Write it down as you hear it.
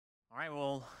right,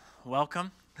 well,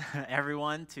 welcome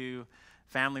everyone to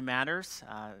Family Matters.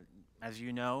 As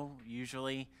you know,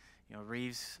 usually,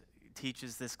 Reeves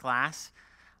teaches this class,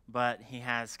 but he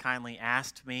has kindly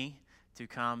asked me to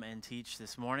come and teach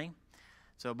this morning.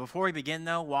 So before we begin,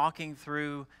 though, walking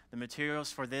through the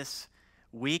materials for this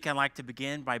week, I'd like to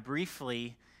begin by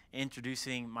briefly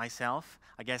introducing myself.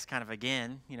 I guess kind of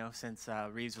again, since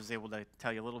Reeves was able to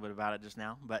tell you a little bit about it just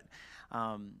now, but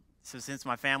so since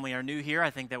my family are new here,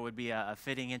 I think that would be a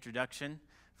fitting introduction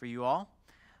for you all.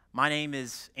 My name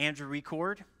is Andrew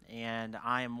Record, and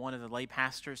I am one of the lay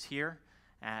pastors here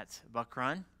at Buck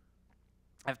Run.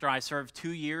 After I served 2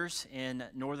 years in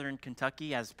northern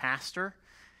Kentucky as pastor,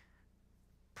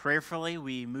 prayerfully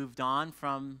we moved on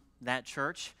from that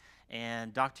church,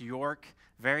 and Dr. York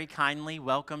very kindly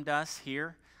welcomed us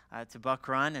here to Buck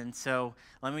Run. And so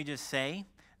let me just say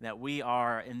that we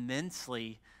are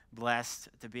immensely blessed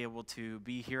to be able to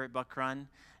be here at Buck Run,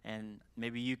 and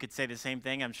maybe you could say the same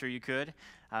thing. I'm sure you could.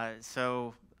 I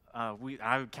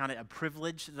would count it a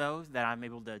privilege, though, that I'm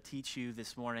able to teach you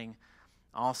this morning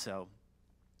also.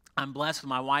 I'm blessed with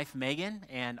my wife, Megan,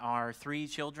 and our 3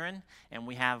 children, and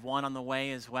we have one on the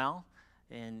way as well,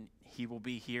 and he will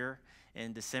be here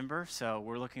in December, so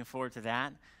we're looking forward to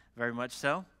that, very much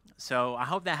so. So I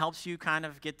hope that helps you kind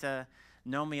of get to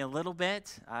know me a little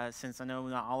bit, since I know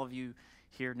not all of you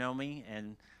here know me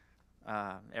and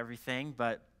everything.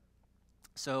 But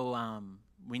so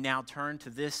we now turn to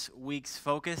this week's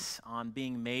focus on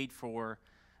being made for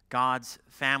God's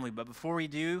family. But before we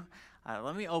do,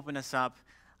 let me open us up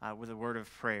with a word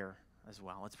of prayer as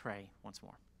well. Let's pray once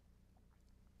more.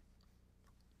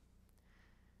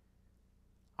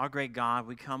 Our great God,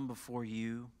 we come before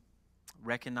you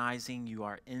recognizing you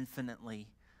are infinitely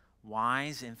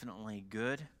wise, infinitely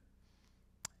good,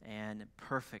 and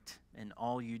perfect in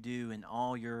all you do, in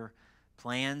all your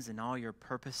plans and all your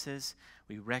purposes.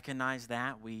 We recognize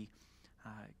that. We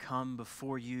come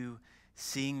before you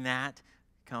seeing that,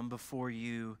 come before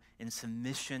you in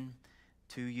submission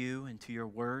to you and to your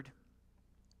word.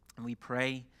 And we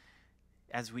pray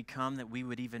as we come that we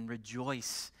would even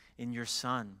rejoice in your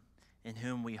Son, in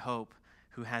whom we hope,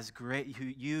 who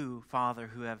you, Father,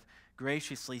 who have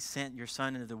graciously sent your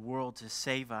Son into the world to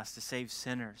save us, to save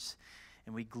sinners.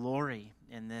 And we glory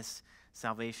in this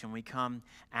salvation. We come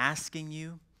asking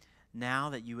you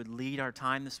now that you would lead our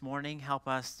time this morning. Help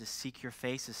us to seek your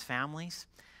face as families.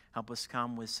 Help us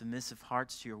come with submissive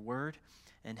hearts to your word.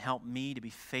 And help me to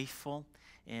be faithful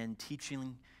in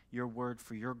teaching your word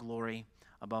for your glory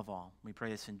above all. We pray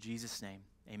this in Jesus' name.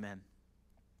 Amen.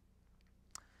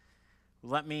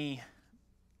 Let me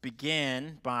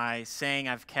begin by saying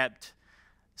I've kept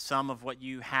some of what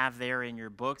you have there in your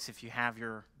books, if you have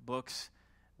your books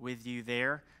with you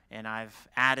there, and I've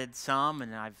added some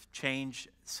and I've changed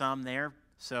some there.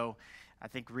 So I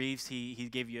think Reeves, he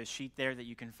gave you a sheet there that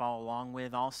you can follow along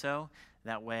with also.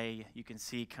 That way you can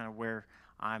see kind of where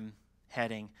I'm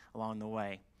heading along the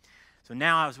way. So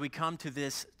now as we come to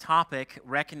this topic,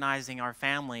 recognizing our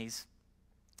families,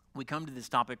 we come to this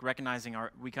topic recognizing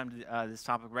our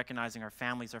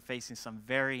families are facing some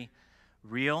very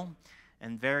real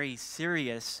and very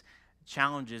serious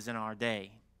challenges in our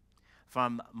day.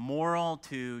 From moral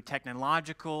to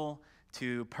technological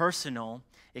to personal,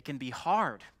 it can be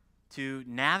hard to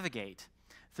navigate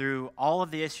through all of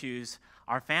the issues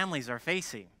our families are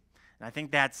facing. And I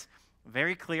think that's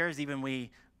very clear as even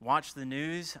we watch the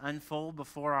news unfold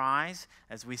before our eyes,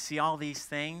 as we see all these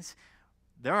things.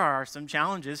 There are some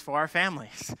challenges for our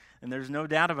families, and there's no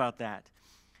doubt about that.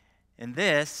 And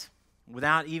this,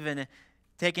 without even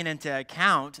taking into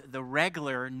account the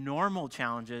regular, normal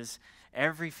challenges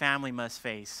every family must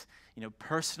face,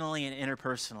 personally and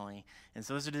interpersonally. And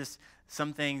so those are just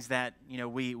some things that,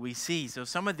 we see. So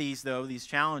some of these, though, these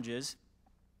challenges,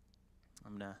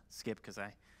 I'm going to skip because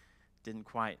I didn't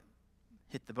quite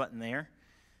hit the button there.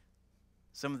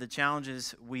 Some of the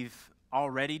challenges we've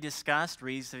already discussed.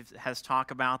 Reeves has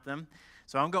talked about them.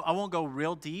 So I won't go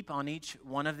real deep on each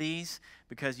one of these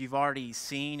because you've already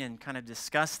seen and kind of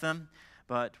discussed them.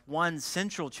 But one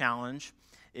central challenge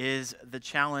is the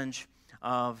challenge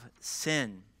of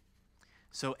sin.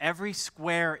 So every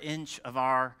square inch of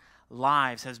our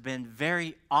lives has been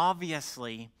very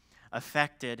obviously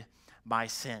affected by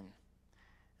sin.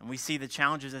 And we see the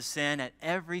challenges of sin at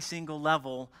every single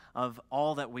level of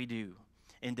all that we do,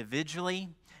 individually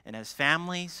and as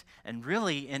families, and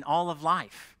really in all of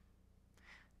life.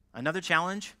 Another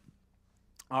challenge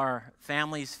our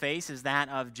families face is that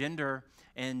of gender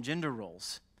and gender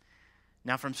roles.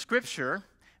 Now, from Scripture,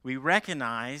 we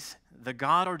recognize the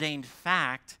God-ordained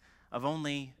fact of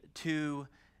only 2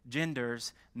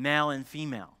 genders, male and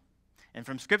female. And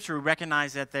from Scripture, we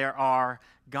recognize that there are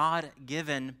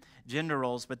God-given gender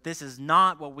roles, but this is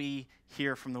not what we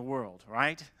hear from the world,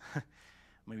 right?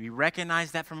 We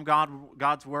recognize that from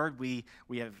God's Word.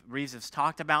 Reeves has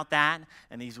talked about that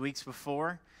in these weeks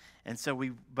before. And so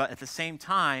but at the same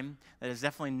time, that is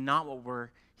definitely not what we're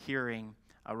hearing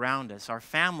around us. Our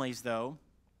families, though,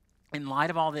 in light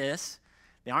of all this,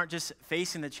 they aren't just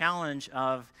facing the challenge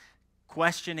of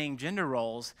questioning gender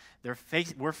roles.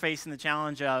 We're facing the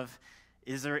challenge of,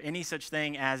 is there any such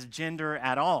thing as gender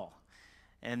at all?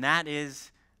 And that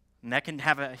can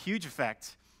have a huge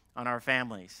effect on our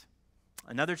families.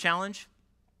 Another challenge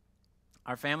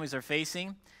our families are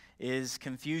facing is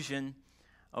confusion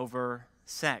over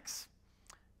sex.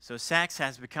 So sex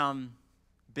has become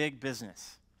big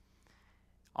business.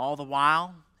 All the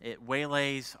while, it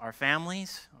waylays our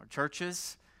families, our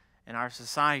churches, and our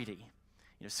society.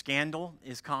 Scandal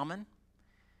is common,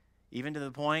 even to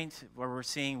the point where we're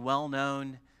seeing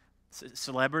well-known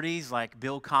celebrities like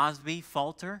Bill Cosby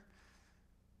falter.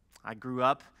 I grew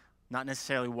up not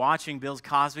necessarily watching Bill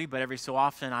Cosby, but every so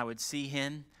often I would see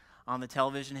him on the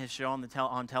television, his show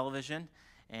on television.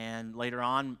 And later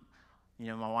on,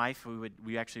 my wife,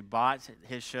 we actually bought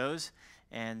his shows,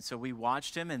 and so we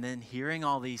watched him. And then hearing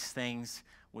all these things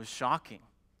was shocking,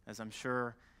 as I'm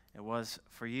sure it was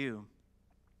for you.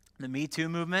 The Me Too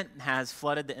movement has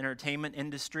flooded the entertainment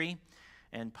industry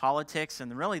and politics,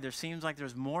 and really there seems like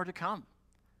there's more to come.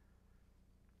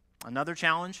 Another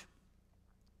challenge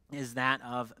is that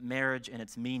of marriage and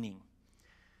its meaning.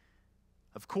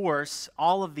 Of course,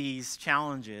 all of these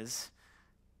challenges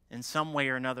in some way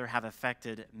or another have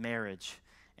affected marriage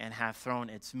and have thrown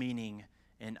its meaning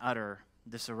in utter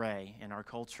disarray in our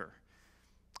culture.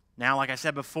 Now, like I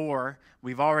said before,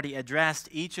 we've already addressed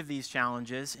each of these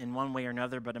challenges in one way or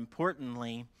another, but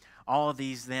importantly, all of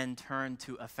these then turn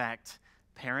to affect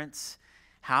parents,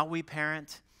 how we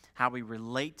parent, how we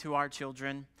relate to our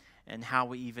children, and how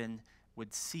we even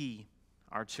would see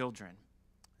our children.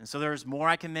 And so there's more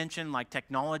I can mention, like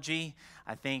technology.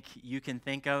 I think you can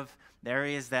think of the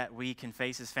areas that we can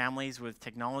face as families with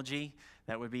technology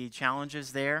that would be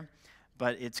challenges there.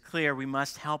 But it's clear we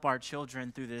must help our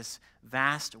children through this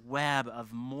vast web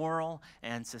of moral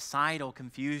and societal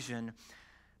confusion.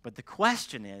 But the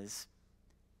question is,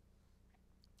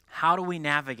 how do we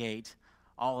navigate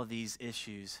all of these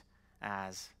issues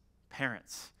as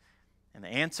parents? And the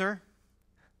answer,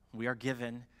 we are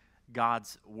given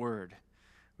God's Word.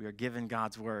 We are given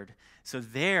God's Word. So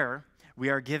there, we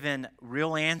are given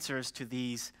real answers to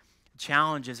these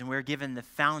challenges, and we're given the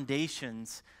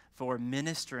foundations for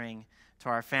ministering to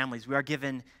our families. We are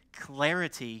given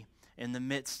clarity in the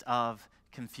midst of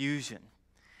confusion.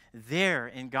 There,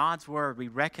 in God's Word, we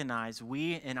recognize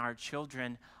we and our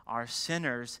children are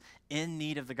sinners in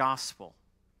need of the gospel.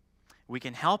 We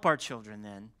can help our children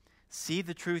then see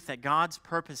the truth that God's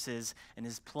purposes and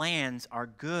His plans are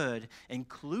good,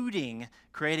 including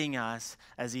creating us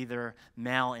as either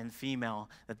male and female.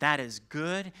 That is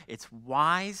good, it's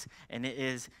wise, and it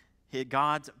is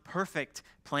God's perfect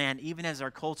plan, even as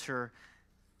our culture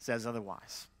says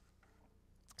otherwise.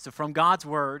 So from God's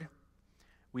Word,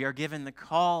 we are given the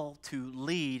call to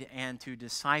lead and to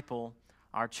disciple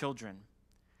our children.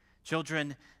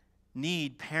 Children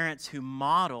need parents who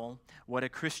model what a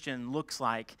Christian looks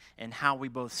like and how we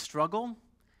both struggle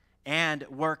and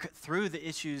work through the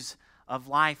issues of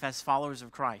life as followers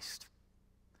of Christ.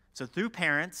 So through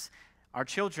parents, our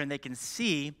children, they can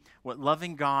see what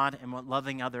loving God and what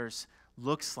loving others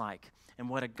looks like and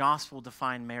what a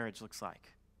gospel-defined marriage looks like.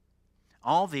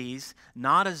 All these,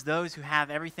 not as those who have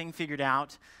everything figured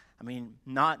out. I mean,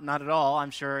 not at all.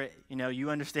 I'm sure you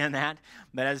understand that.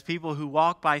 But as people who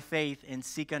walk by faith and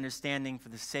seek understanding for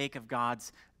the sake of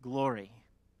God's glory.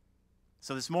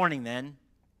 So this morning then,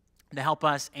 to help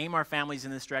us aim our families in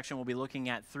this direction, we'll be looking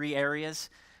at three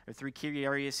key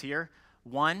areas here.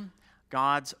 1,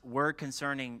 God's Word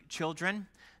concerning children.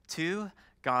 2,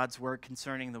 God's Word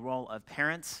concerning the role of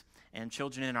parents and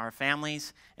children in our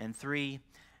families. And 3,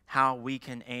 how we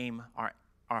can aim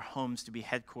our homes to be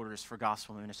headquarters for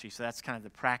gospel ministry. So that's kind of the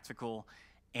practical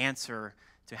answer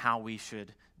to how we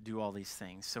should do all these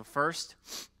things. So first,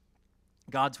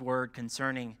 God's Word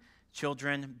concerning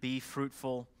children, be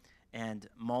fruitful and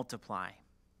multiply.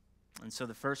 And so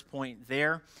the first point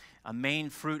there, a main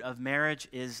fruit of marriage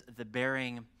is the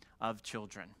bearing of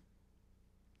children.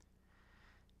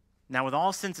 Now, with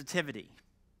all sensitivity,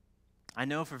 I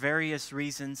know for various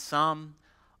reasons some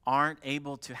aren't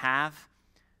able to have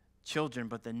children,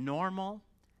 but the normal,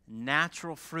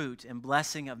 natural fruit and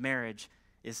blessing of marriage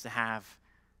is to have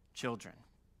children.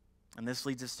 And this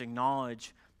leads us to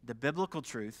acknowledge the biblical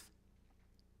truth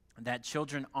that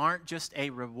children aren't just a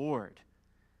reward,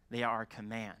 they are a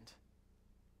command.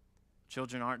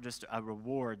 Children aren't just a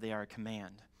reward, they are a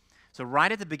command. So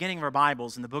right at the beginning of our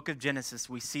Bibles, in the book of Genesis,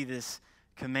 we see this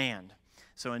command.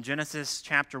 So in Genesis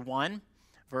chapter 1,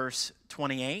 verse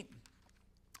 28,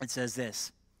 it says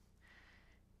this,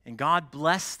 "And God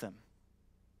blessed them,"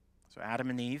 so Adam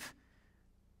and Eve,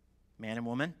 man and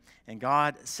woman, "and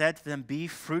God said to them, 'Be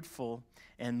fruitful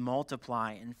and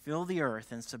multiply, and fill the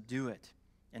earth and subdue it,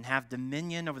 and have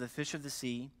dominion over the fish of the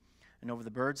sea, and over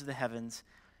the birds of the heavens,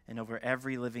 and over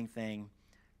every living thing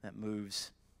that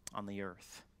moves on the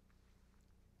earth.'"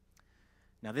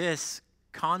 Now this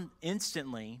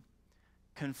instantly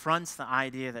confronts the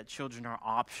idea that children are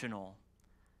optional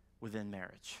within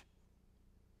marriage.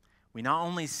 We not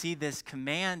only see this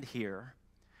command here,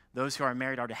 those who are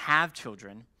married are to have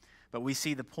children, but we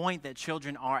see the point that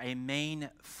children are a main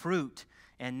fruit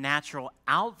and natural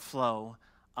outflow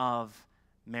of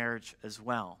marriage as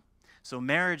well. So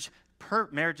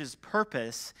marriage's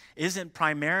purpose isn't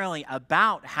primarily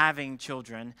about having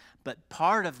children, but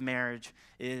part of marriage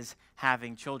is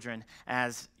having children.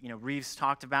 As Reeves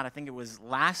talked about, I think it was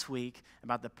last week,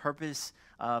 about the purpose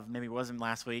of, maybe it wasn't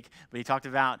last week, but he talked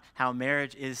about how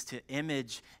marriage is to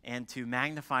image and to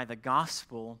magnify the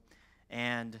gospel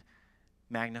and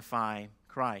magnify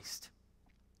Christ.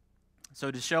 So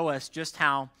to show us just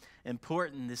how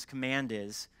important this command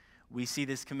is, we see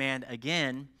this command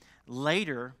again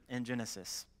later in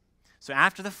Genesis. So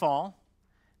after the fall,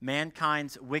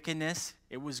 mankind's wickedness,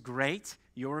 it was great.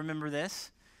 You'll remember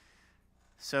this.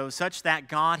 So such that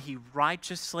God, he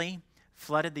righteously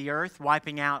flooded the earth,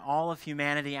 wiping out all of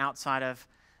humanity outside of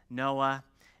Noah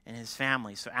and his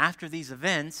family. So after these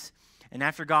events, and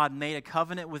after God made a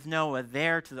covenant with Noah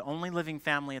there to the only living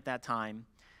family at that time,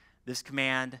 this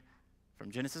command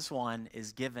from Genesis 1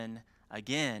 is given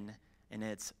again, and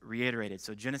it's reiterated.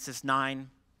 So Genesis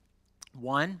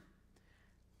 9:1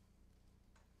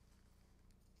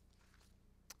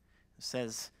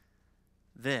 says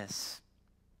this,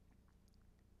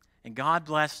 "And God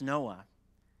blessed Noah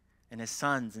and his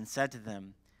sons and said to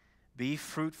them, 'Be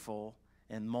fruitful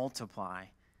and multiply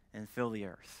and fill the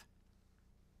earth.'"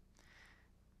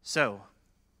 So,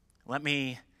 let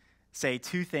me say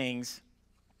two things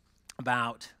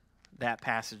about that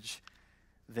passage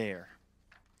there.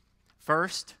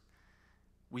 First,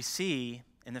 we see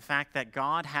in the fact that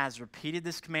God has repeated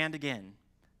this command again,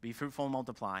 "Be fruitful and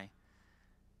multiply,"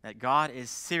 that God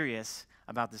is serious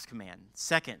about this command.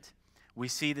 Second, we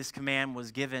see this command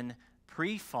was given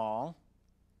pre-fall,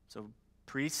 so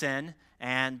pre-sin,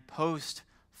 and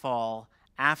post-fall,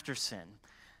 after sin.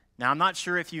 Now, I'm not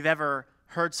sure if you've ever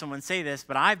heard someone say this,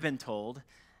 but I've been told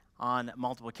on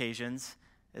multiple occasions,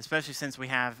 especially since we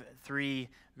have 3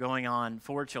 going on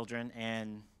 4 children,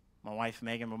 and my wife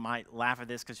Megan might laugh at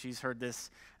this because she's heard this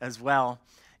as well.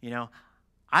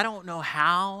 I don't know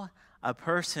how a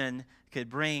person could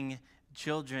bring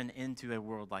children into a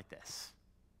world like this.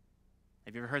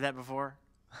 Have you ever heard that before?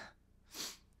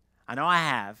 I know I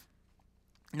have.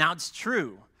 Now, it's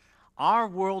true. Our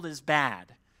world is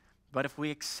bad. But if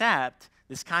we accept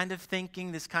this kind of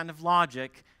thinking, this kind of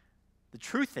logic, the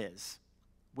truth is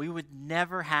we would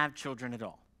never have children at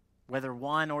all, whether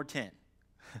 1 or 10.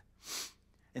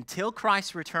 Until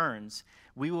Christ returns,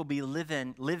 we will be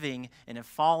living in a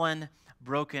fallen,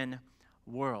 broken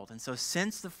world. And so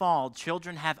since the fall,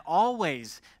 children have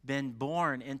always been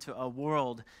born into a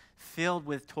world filled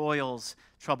with toils,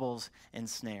 troubles, and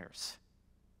snares.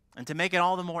 And to make it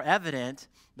all the more evident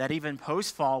that even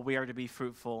post-fall we are to be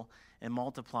fruitful and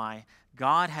multiply,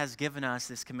 God has given us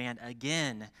this command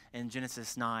again in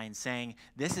Genesis 9, saying,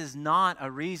 this is not a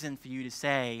reason for you to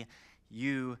say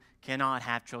you cannot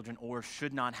have children or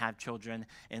should not have children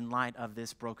in light of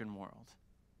this broken world.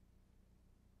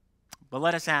 But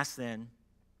let us ask then,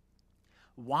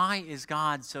 why is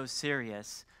God so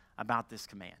serious about this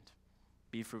command?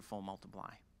 Be fruitful and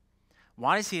multiply.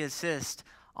 Why does he insist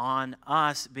on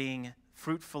us being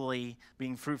fruitful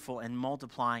and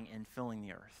multiplying and filling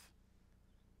the earth?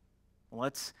 Well,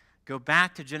 let's go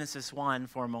back to Genesis 1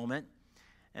 for a moment.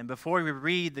 And before we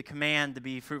read the command to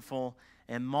be fruitful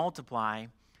and multiply,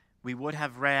 we would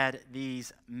have read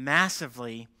these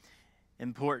massively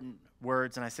important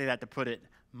words, and I say that to put it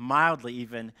mildly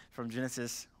even, from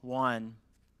Genesis 1,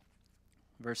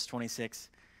 verse 26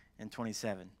 and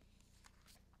 27.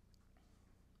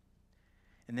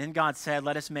 And then God said,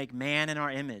 let us make man in our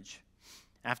image,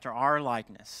 after our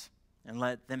likeness, and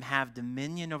let them have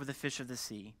dominion over the fish of the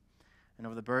sea, and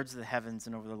over the birds of the heavens,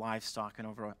 and over the livestock, and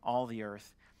over all the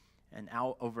earth, and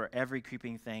out over every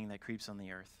creeping thing that creeps on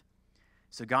the earth.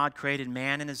 So God created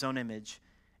man in his own image.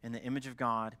 In the image of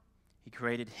God, He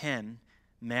created him,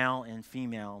 male and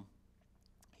female,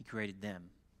 he created them.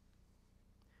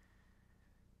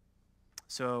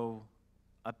 So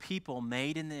a people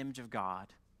made in the image of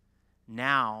God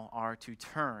now are to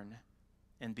turn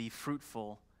and be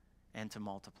fruitful and to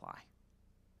multiply.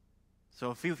 So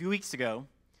a few weeks ago,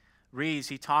 Reeves,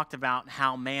 he talked about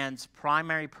how man's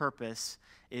primary purpose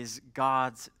is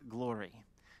God's glory.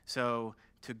 So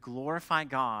to glorify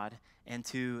God and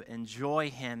to enjoy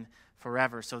him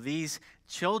forever. So these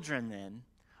children then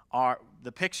are,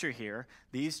 the picture here,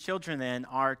 these children then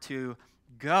are to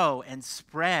go and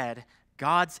spread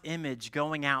God's image,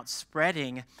 going out,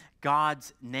 spreading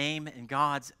God's name and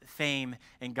God's fame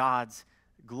and God's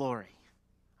glory.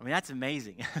 I mean, that's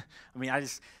amazing. I mean, I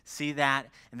just see that,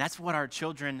 and that's what our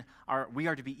children are, we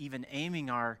are to be even aiming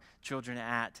our children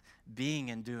at being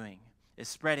and doing, is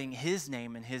spreading his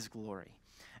name and his glory.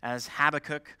 As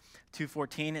Habakkuk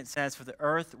 2:14, it says, "For the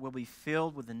earth will be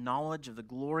filled with the knowledge of the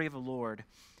glory of the Lord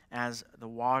as the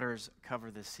waters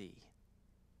cover the sea."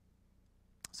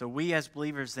 So we as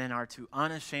believers then are to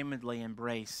unashamedly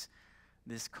embrace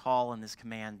this call and this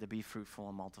command to be fruitful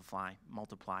and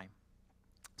multiply.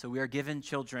 So we are given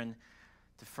children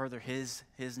to further his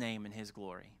name and his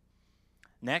glory.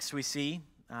 Next we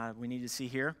need to see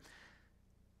here,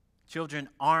 children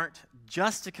aren't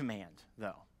just a command,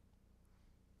 though.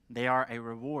 They are a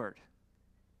reward.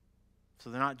 So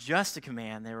they're not just a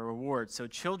command, they're a reward. So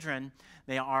children,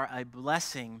 they are a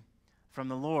blessing from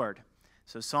the Lord.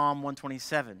 So Psalm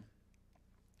 127,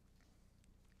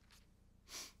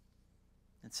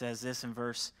 it says this in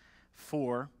verse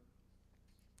 4,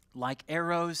 "Like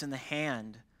arrows in the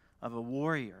hand of a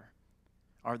warrior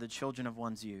are the children of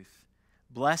one's youth.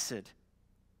 Blessed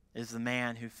is the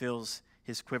man who fills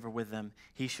his quiver with them.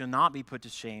 He shall not be put to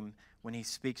shame when he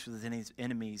speaks with his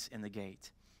enemies in the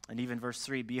gate." And even verse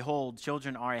 3, "Behold,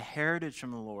 children are a heritage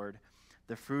from the Lord,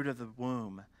 the fruit of the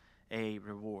womb a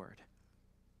reward."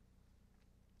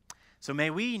 So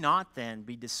may we not then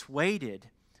be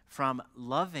dissuaded from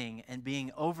loving and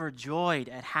being overjoyed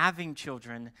at having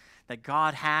children that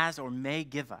God has or may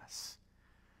give us.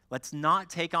 Let's not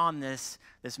take on this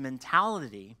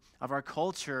mentality of our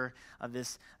culture, of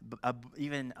this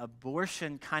even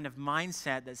abortion kind of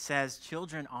mindset that says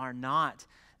children are not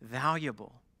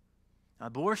valuable.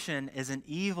 Abortion is an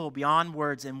evil beyond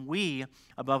words, and we,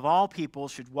 above all people,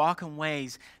 should walk in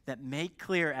ways that make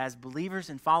clear as believers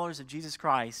and followers of Jesus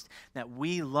Christ that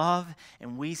we love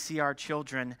and we see our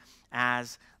children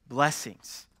as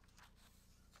blessings.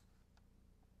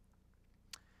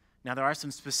 Now, there are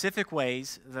some specific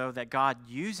ways, though, that God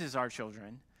uses our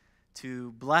children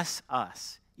to bless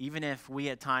us, even if we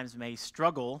at times may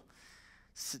struggle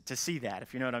to see that,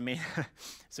 if you know what I mean.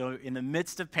 So in the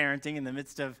midst of parenting, in the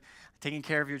midst of taking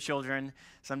care of your children,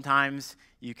 sometimes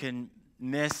you can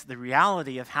miss the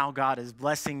reality of how God is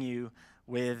blessing you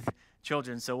with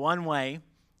children. So one way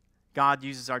God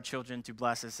uses our children to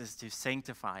bless us is to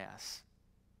sanctify us.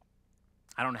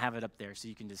 I don't have it up there, so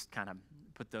you can just kind of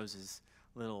put those as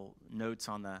little notes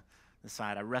on the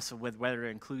side. I wrestled with whether to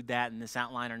include that in this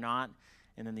outline or not,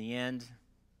 and in the end,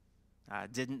 I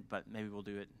didn't, but maybe we'll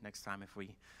do it next time if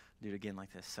we do it again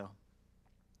like this.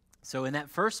 So in that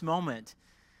first moment,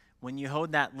 when you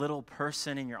hold that little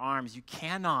person in your arms, you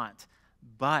cannot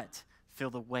but feel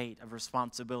the weight of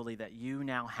responsibility that you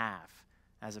now have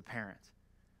as a parent.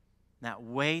 That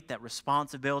weight, that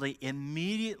responsibility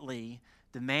immediately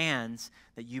demands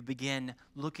that you begin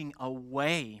looking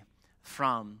away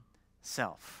from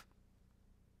self.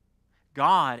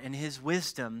 God, in his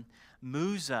wisdom,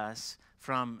 moves us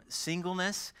from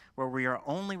singleness, where we are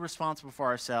only responsible for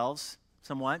ourselves,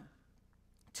 somewhat,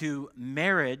 to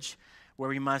marriage, where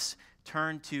we must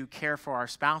turn to care for our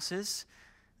spouses,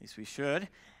 at least we should,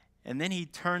 and then he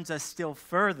turns us still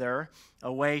further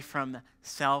away from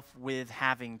self with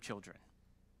having children.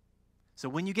 So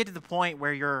when you get to the point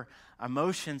where your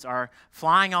emotions are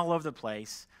flying all over the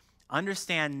place,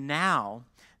 understand now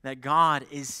that God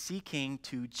is seeking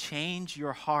to change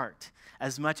your heart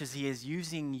as much as he is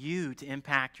using you to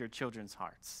impact your children's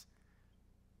hearts.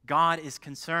 God is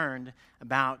concerned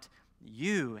about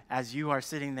you as you are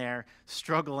sitting there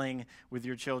struggling with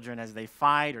your children as they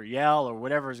fight or yell or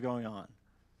whatever is going on.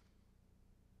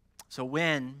 So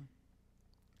when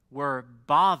we're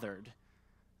bothered,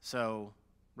 so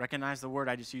recognize the word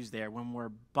I just used there, when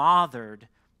we're bothered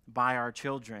by our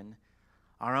children,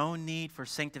 our own need for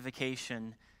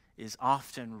sanctification is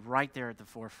often right there at the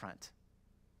forefront.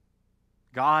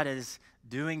 God is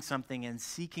doing something and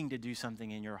seeking to do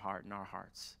something in your heart and our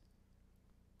hearts.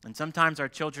 And sometimes our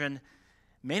children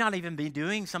may not even be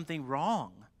doing something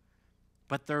wrong,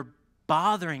 but they're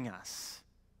bothering us.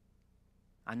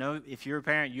 I know if you're a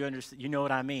parent, you know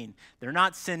what I mean. They're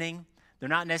not sinning. They're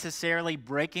not necessarily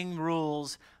breaking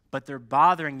rules, but they're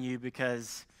bothering you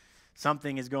because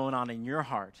something is going on in your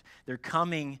heart. They're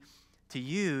coming to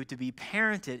you to be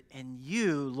parented, and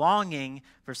you longing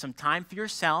for some time for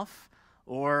yourself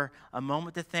or a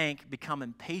moment to think, become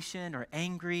impatient or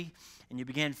angry, and you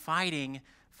begin fighting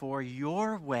for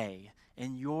your way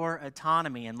and your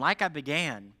autonomy. And like I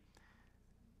began,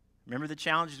 remember the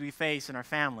challenges we face in our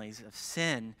families of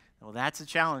sin? Well, that's a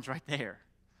challenge right there.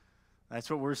 That's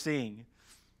what we're seeing.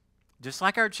 Just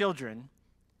like our children,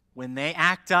 when they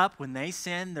act up, when they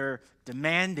sin, they're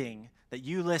demanding that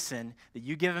you listen, that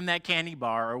you give them that candy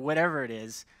bar or whatever it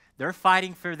is. They're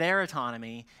fighting for their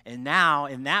autonomy, and now,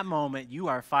 in that moment, you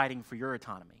are fighting for your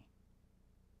autonomy.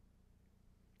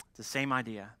 It's the same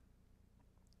idea.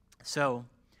 So,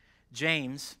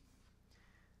 James,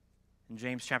 in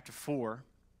James chapter 4,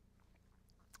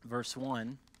 verse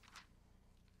 1,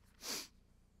 it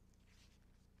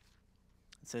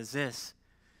says this: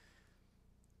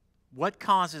 "What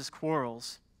causes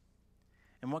quarrels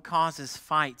and what causes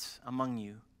fights among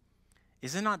you?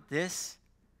 Is it not this,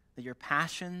 that your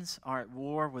passions are at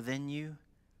war within you?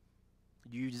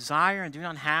 You desire and do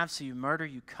not have, so you murder.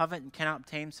 You covet and cannot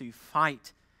obtain, so you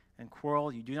fight and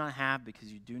quarrel. You do not have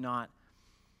because you do not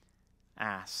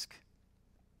ask."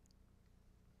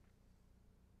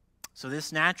 So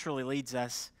this naturally leads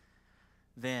us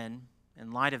then,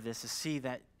 in light of this, to see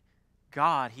that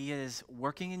God, He is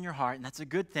working in your heart, and that's a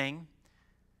good thing,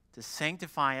 to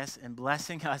sanctify us and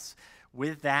blessing us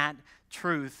with that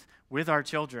truth with our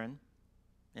children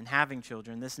and having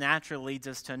children. This naturally leads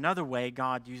us to another way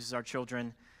God uses our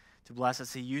children to bless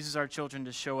us. He uses our children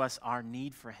to show us our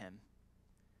need for Him.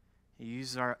 He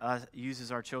uses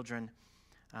our children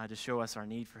to show us our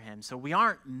need for Him. So we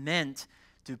aren't meant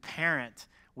to parent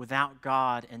without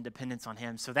God and dependence on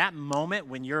Him. So that moment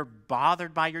when you're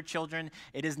bothered by your children,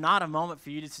 it is not a moment for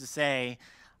you to say,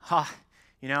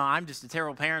 I'm just a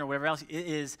terrible parent or whatever else. It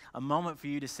is a moment for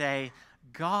you to say,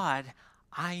 God,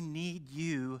 I need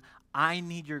you. I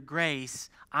need your grace.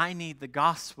 I need the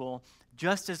gospel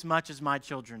just as much as my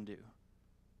children do.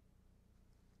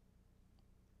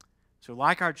 So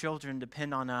like our children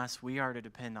depend on us, we are to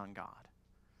depend on God.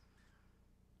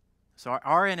 So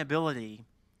our inability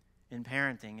in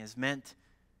parenting is meant,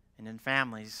 and in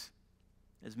families,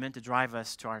 is meant to drive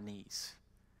us to our knees.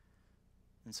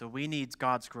 And so we need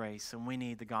God's grace, and we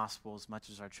need the gospel as much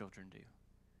as our children do.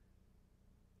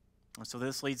 And so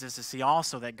this leads us to see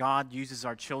also that God uses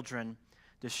our children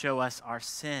to show us our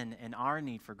sin and our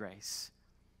need for grace.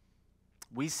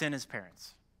 We sin as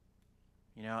parents.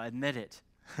 Admit it.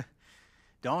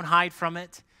 Don't hide from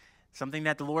it. Something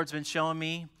that the Lord's been showing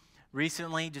me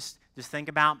recently, just think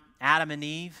about Adam and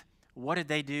Eve. What did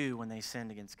they do when they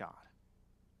sinned against God?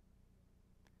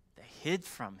 They hid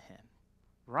from Him.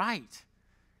 Right.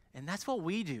 And that's what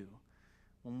we do.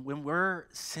 When we're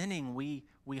sinning, we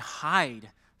hide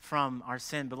from our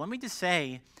sin. But let me just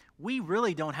say, we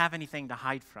really don't have anything to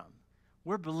hide from.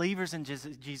 We're believers in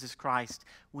Jesus Christ.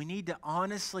 We need to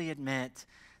honestly admit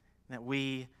that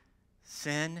we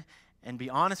sin and be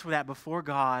honest with that before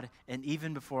God and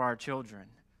even before our children.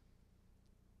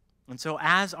 And so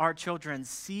as our children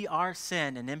see our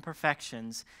sin and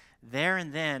imperfections, there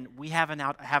and then we have an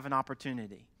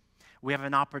opportunity. We have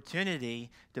an opportunity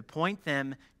to point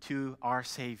them to our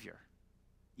Savior.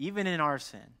 Even in our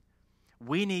sin,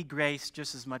 we need grace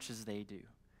just as much as they do.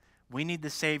 We need the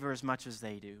Savior as much as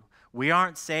they do. We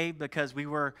aren't saved because we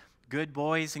were good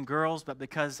boys and girls, but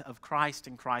because of Christ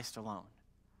and Christ alone.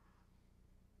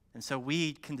 And so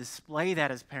we can display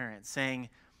that as parents, saying,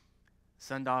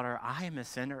 son, daughter, I am a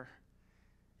sinner.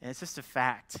 And it's just a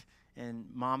fact. And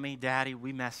mommy, daddy,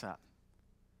 we mess up.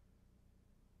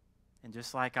 And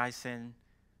just like I sin,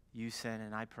 you sin,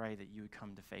 and I pray that you would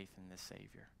come to faith in this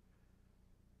Savior.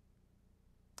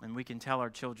 And we can tell our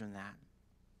children that.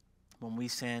 When we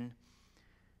sin,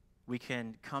 we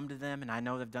can come to them, and I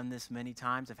know they've done this many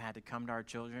times. I've had to come to our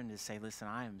children to say, listen,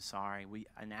 I am sorry.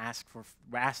 And ask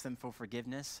them for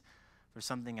forgiveness for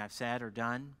something I've said or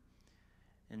done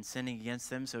and sinning against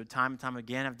them. So time and time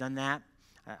again, I've done that.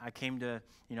 I've come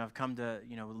to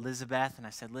Elizabeth, and I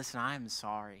said, listen, I am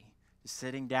sorry. Just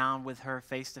sitting down with her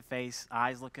face to face,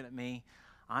 eyes looking at me.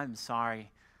 I'm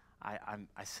sorry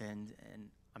I sinned, and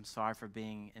I'm sorry for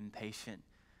being impatient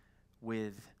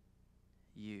with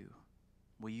you.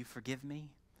 Will you forgive me?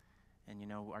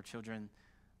 And, our children,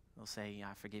 they'll say, yeah,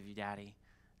 I forgive you, Daddy.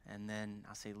 And then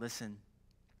I'll say, listen,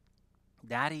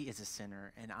 Daddy is a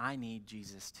sinner, and I need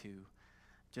Jesus too.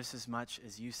 Just as much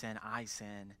as you sin, I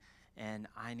sin, and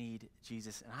I need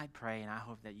Jesus. And I pray, and I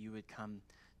hope that you would come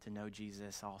to know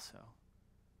Jesus also.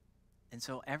 And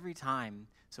so every time,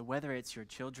 so whether it's your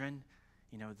children,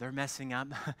 they're messing up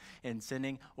and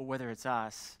sinning, or whether it's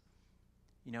us,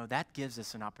 that gives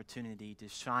us an opportunity to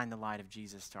shine the light of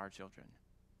Jesus to our children.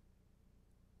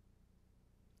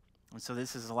 And so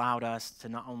this has allowed us to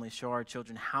not only show our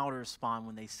children how to respond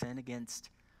when they sin against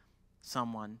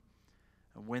someone,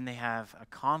 or when they have a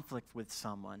conflict with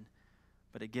someone,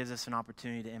 but it gives us an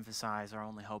opportunity to emphasize our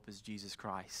only hope is Jesus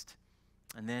Christ,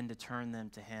 and then to turn them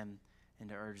to Him and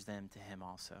to urge them to Him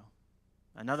also.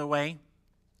 Another way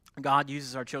God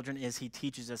uses our children is He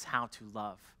teaches us how to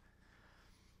love.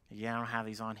 Again, I don't have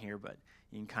these on here, but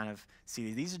you can kind of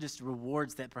see these are just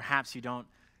rewards that perhaps you don't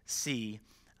see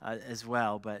as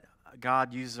well, but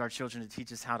God uses our children to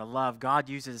teach us how to love. God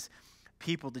uses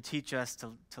people to teach us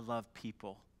to love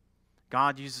people.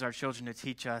 God uses our children to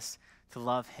teach us to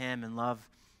love Him and love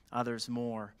others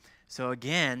more. So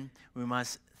again, we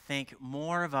must think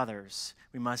more of others.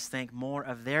 We must think more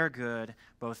of their good,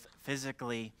 both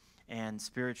physically and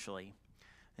spiritually.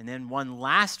 And then one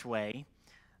last way,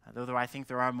 though I think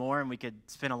there are more, and we could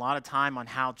spend a lot of time on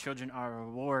how children are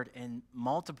rewarded in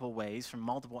multiple ways, from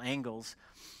multiple angles,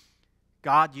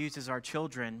 God uses our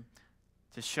children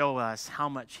to show us how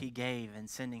much He gave in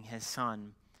sending His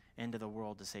Son into the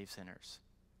world to save sinners.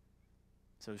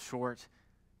 So short,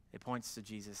 it points to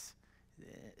Jesus.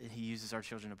 He uses our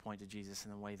children to point to Jesus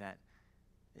in the way that,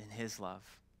 in His love.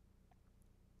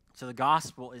 So the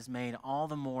gospel is made all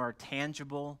the more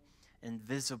tangible and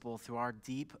visible through our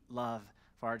deep love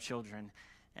for our children.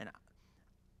 And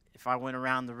if I went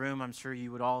around the room, I'm sure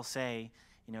you would all say,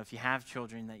 if you have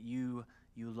children, that you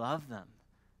love them,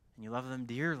 and you love them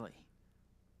dearly.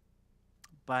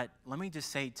 But let me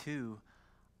just say, too,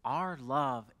 our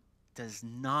love does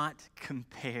not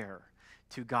compare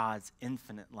to God's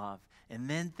infinite love. And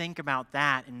then think about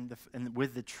that and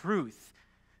with the truth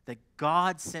that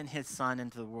God sent His Son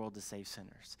into the world to save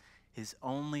sinners, His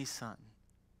only Son.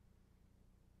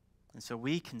 And so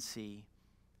we can see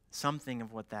something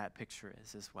of what that picture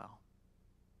is as well.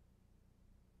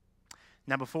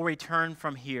 Now, before we turn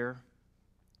from here,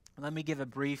 let me give a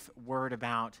brief word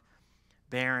about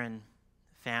barren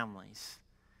families.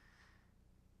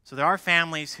 So there are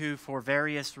families who, for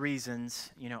various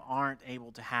reasons, aren't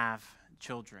able to have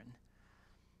children.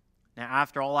 Now,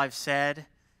 after all I've said,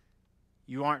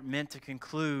 you aren't meant to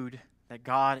conclude that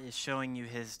God is showing you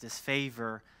His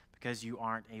disfavor because you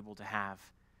aren't able to have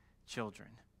children.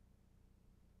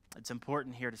 It's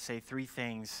important here to say three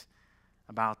things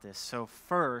about this. So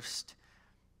first,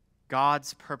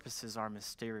 God's purposes are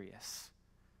mysterious.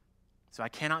 So I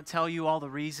cannot tell you all the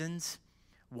reasons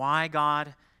why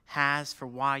God has for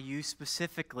why you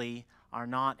specifically are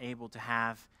not able to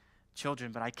have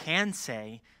children, but I can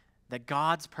say that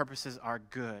God's purposes are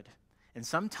good. And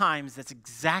sometimes that's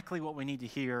exactly what we need to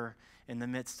hear in the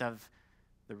midst of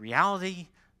the reality,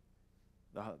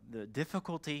 the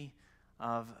difficulty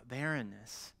of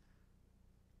barrenness.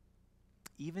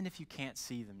 Even if you can't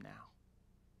see them now,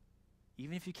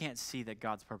 even if you can't see that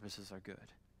God's purposes are good,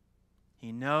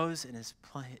 He knows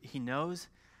He knows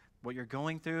what you're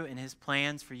going through, and His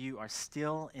plans for you are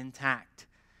still intact.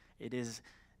 It is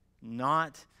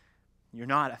not, you're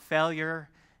not a failure.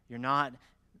 You're not,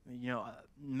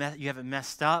 you haven't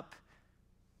messed up.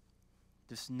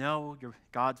 Just know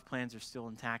God's plans are still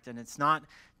intact, and it's not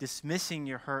dismissing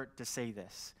your hurt to say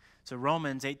this. So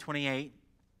Romans 8:28,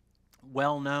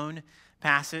 well-known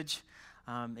passage,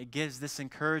 it gives this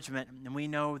encouragement, and we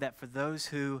know that for those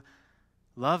who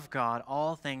love God,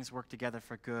 all things work together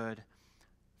for good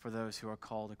for those who are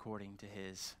called according to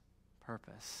His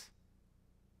purpose,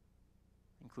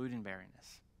 including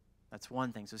barrenness. That's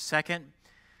one thing. So second,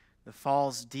 the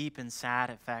fall's deep and sad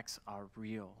effects are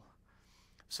real.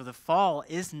 So the fall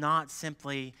is not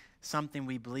simply something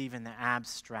we believe in the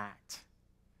abstract.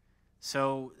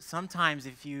 So sometimes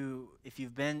if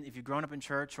you've grown up in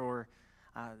church, or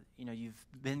you've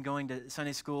been going to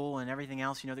Sunday school and everything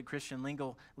else, the Christian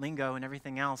lingo and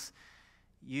everything else,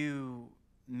 you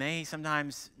may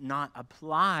sometimes not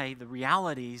apply the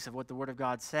realities of what the Word of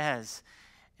God says.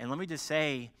 And let me just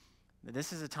say that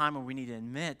this is a time where we need to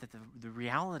admit that the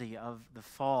reality of the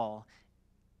fall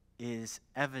is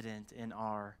evident in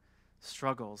our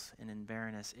struggles and in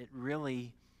barrenness. It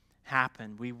really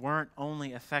happened. We weren't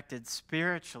only affected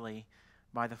spiritually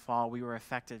by the fall, we were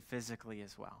affected physically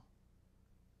as well.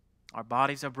 Our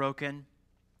bodies are broken,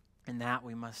 and that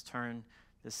we must turn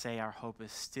to say our hope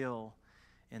is still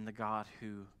in the God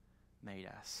who made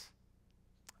us.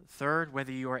 Third,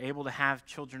 whether you are able to have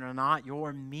children or not,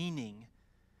 your meaning,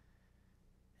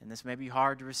 and this may be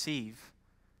hard to receive,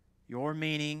 your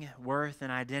meaning, worth, and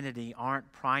identity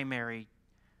aren't primary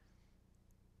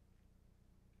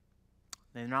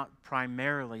They're not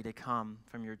primarily to come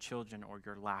from your children or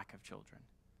your lack of children.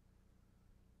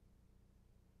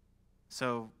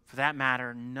 So, for that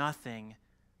matter, nothing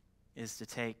is to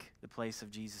take the place of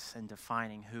Jesus in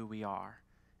defining who we are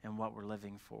and what we're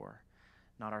living for.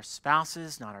 Not our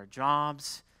spouses, not our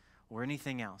jobs, or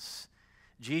anything else.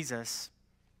 Jesus,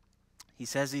 he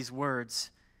says these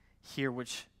words here,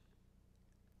 which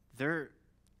they're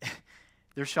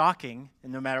shocking,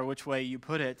 and no matter which way you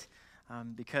put it,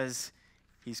 because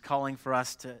he's calling for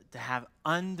us to have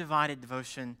undivided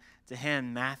devotion to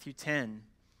him. Matthew 10,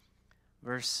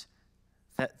 verse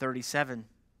 37.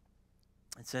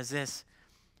 It says this,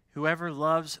 "Whoever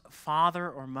loves father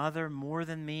or mother more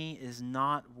than me is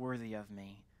not worthy of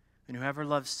me. And whoever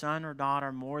loves son or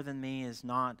daughter more than me is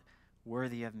not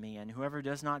worthy of me. And whoever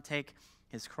does not take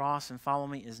his cross and follow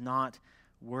me is not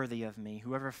worthy of me.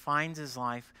 Whoever finds his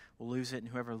life will lose it, and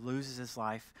whoever loses his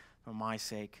life for my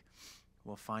sake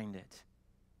will find it."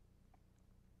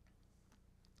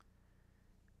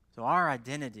 So our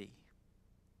identity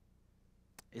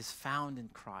is found in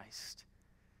Christ.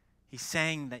 He's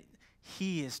saying that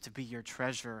he is to be your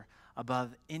treasure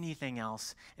above anything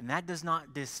else. And that does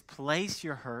not displace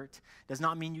your hurt, does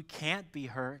not mean you can't be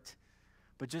hurt,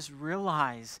 but just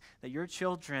realize that your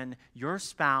children, your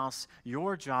spouse,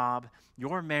 your job,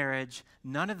 your marriage,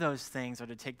 none of those things are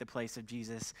to take the place of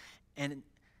Jesus. And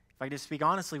if I just speak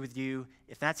honestly with you,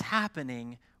 if that's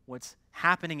happening, what's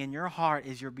happening in your heart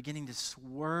is you're beginning to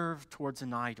swerve towards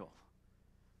an idol.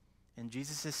 And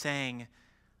Jesus is saying,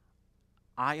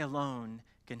 I alone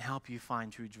can help you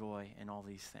find true joy in all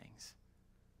these things.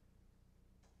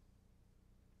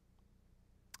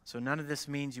 So none of this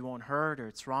means you won't hurt or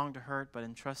it's wrong to hurt, but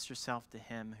entrust yourself to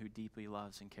him who deeply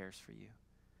loves and cares for you.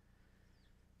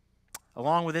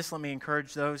 Along with this, let me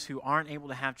encourage those who aren't able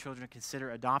to have children to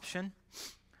consider adoption.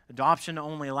 Adoption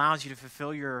only allows you to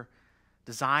fulfill your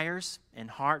desires and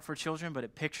heart for children, but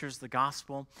it pictures the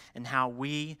gospel and how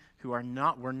we who we're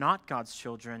not God's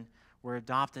children, we're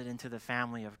adopted into the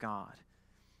family of God.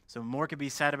 So more could be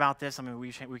said about this. I mean,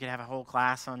 we could have a whole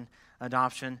class on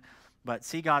adoption, but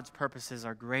see, God's purposes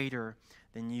are greater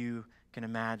than you can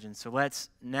imagine. So let's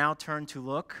now turn to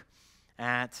look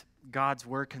at God's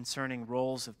word concerning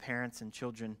roles of parents and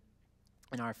children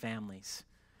in our families.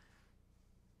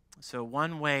 So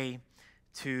one way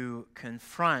to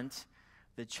confront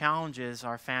the challenges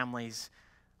our families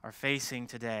are facing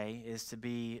today is to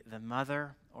be the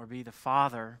mother or be the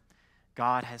father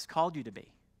God has called you to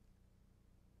be.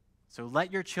 So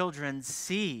let your children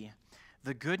see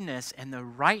the goodness and the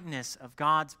rightness of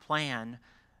God's plan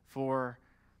for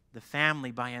the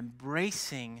family by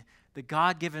embracing the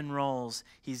God-given roles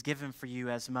he's given for you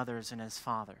as mothers and as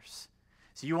fathers.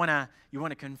 So you want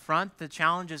to confront the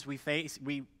challenges we face.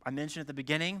 I mentioned at the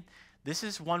beginning, this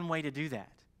is one way to do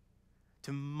that.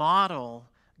 To model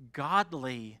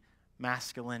godly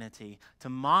masculinity, to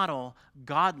model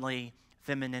godly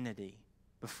femininity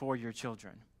before your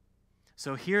children.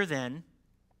 So here then,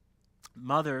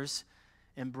 mothers,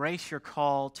 embrace your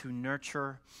call to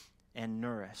nurture and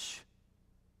nourish.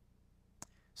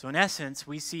 So in essence,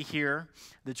 we see here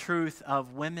the truth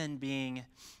of women being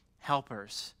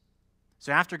helpers.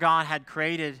 So after God had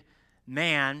created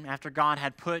man, after God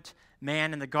had put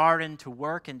man in the garden to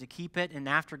work and to keep it, and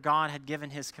after God had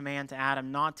given his command to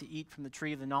Adam not to eat from the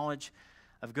tree of the knowledge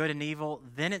of good and evil,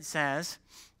 then it says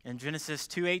in Genesis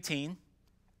 2:18,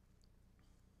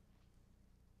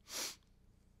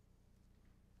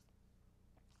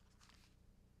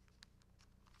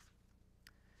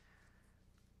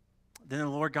 "Then the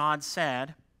Lord God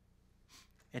said,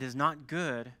 'It is not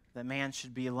good that man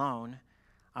should be alone.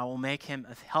 I will make him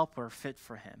a helper fit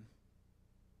for him.'"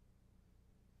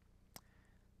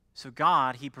 So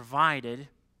God, he provided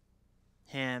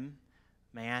him,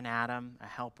 man, Adam, a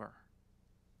helper.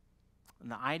 And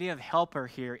the idea of helper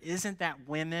here isn't that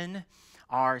women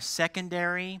are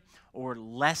secondary or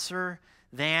lesser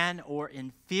than or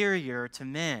inferior to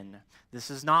men. This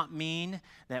does not mean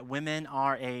that women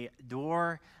are a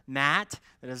doormat.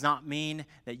 That does not mean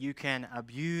that you can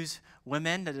abuse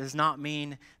women. That does not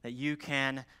mean that you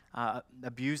can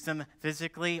abuse them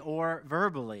physically or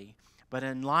verbally. But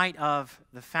in light of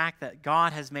the fact that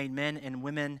God has made men and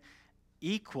women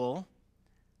equal,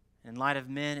 in light of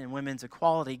men and women's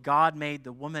equality, God made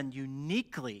the woman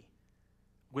uniquely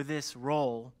with this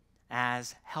role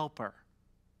as helper.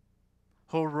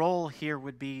 Her role here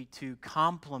would be to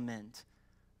complement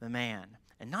the man.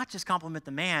 And not just complement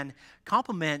the man,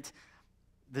 complement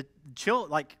the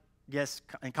children,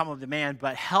 and complement the man,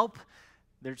 but help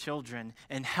their children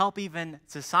and help even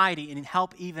society and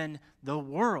help even the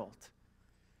world.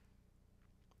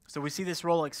 So we see this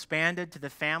role expanded to the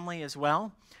family as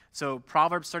well. So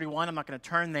Proverbs 31, I'm not going to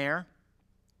turn there.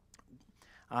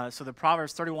 So the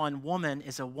Proverbs 31 woman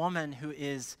is a woman who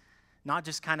is not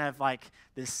just kind of like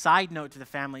this side note to the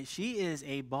family. She is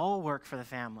a bulwark for the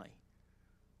family,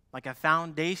 like a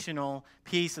foundational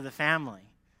piece of the family.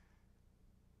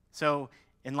 So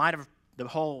in light of the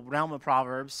whole realm of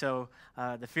Proverbs,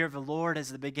 the fear of the Lord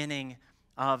is the beginning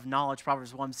of knowledge,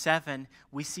 Proverbs 1:7,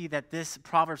 we see that this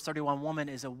Proverbs 31 woman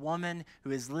is a woman who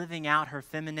is living out her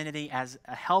femininity as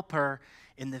a helper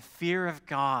in the fear of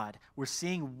God. We're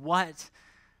seeing what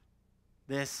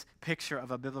this picture of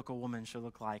a biblical woman should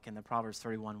look like in the Proverbs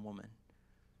 31 woman.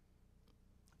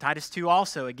 Titus 2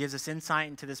 also, it gives us insight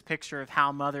into this picture of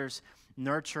how mothers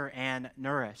nurture and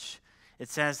nourish. It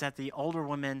says that the older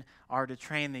women are to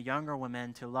train the younger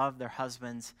women to love their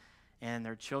husbands and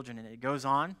their children. And it goes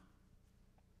on.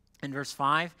 In verse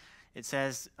 5, it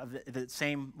says, of the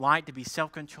same light, to be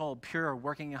self-controlled, pure,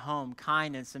 working at home,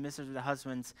 kind, and submissive to the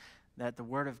husbands, that the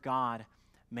word of God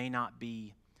may not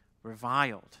be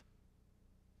reviled.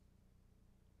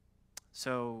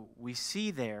 So we see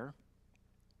there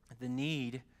the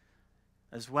need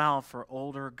as well for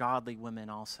older godly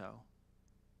women also.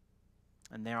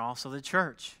 And they're also the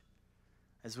church.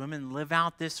 As women live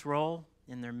out this role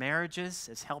in their marriages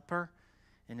as helper,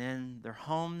 and in their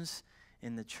homes,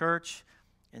 in the church,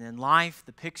 and in life,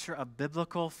 the picture of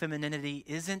biblical femininity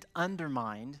isn't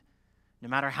undermined, no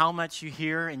matter how much you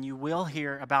hear, and you will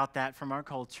hear about that from our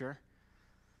culture.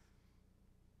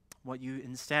 What you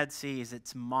instead see is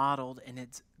it's modeled and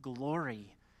its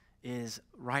glory is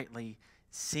rightly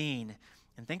seen.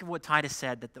 And think of what Titus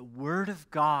said, that the word of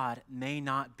God may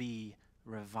not be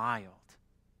reviled.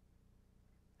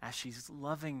 As she's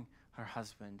loving her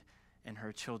husband and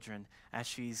her children, as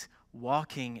she's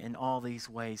walking in all these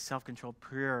ways, self-controlled,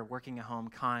 pure, working at home,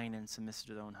 kind, and submissive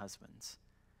to their own husbands.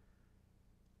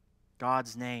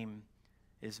 God's name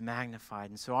is magnified.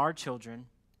 And so our children,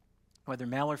 whether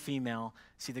male or female,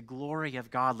 see the glory of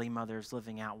godly mothers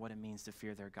living out what it means to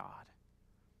fear their God.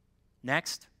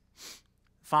 Next,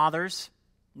 fathers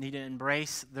need to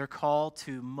embrace their call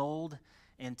to mold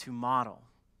and to model.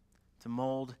 To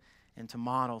mold and to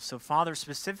model. So fathers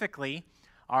specifically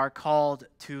are called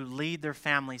to lead their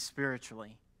family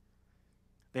spiritually.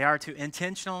 They are to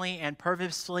intentionally and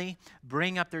purposely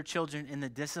bring up their children in the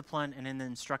discipline and in the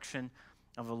instruction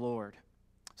of the Lord.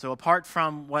 So apart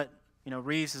from what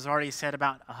Reeves has already said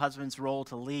about a husband's role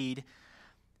to lead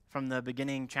from the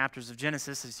beginning chapters of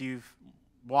Genesis, as you've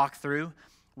walked through,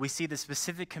 we see the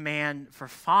specific command for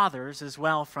fathers as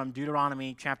well from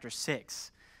Deuteronomy chapter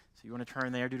 6. So you want to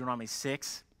turn there, Deuteronomy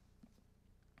 6.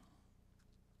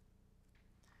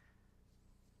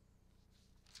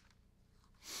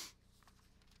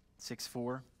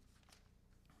 6:4.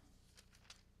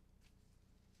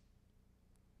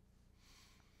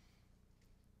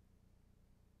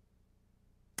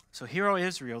 So hear, O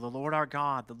Israel, the Lord our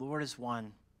God, the Lord is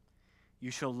one.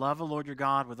 You shall love the Lord your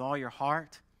God with all your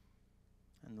heart,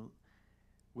 and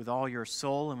with all your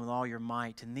soul, and with all your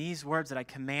might. And these words that I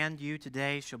command you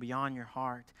today shall be on your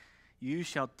heart. You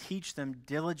shall teach them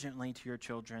diligently to your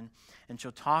children, and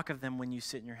shall talk of them when you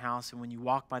sit in your house, and when you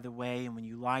walk by the way, and when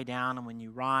you lie down, and when you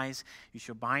rise. You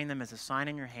shall bind them as a sign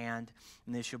in your hand,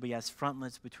 and they shall be as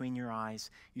frontlets between your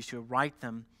eyes. You shall write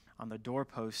them on the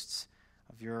doorposts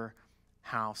of your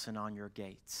house and on your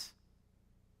gates.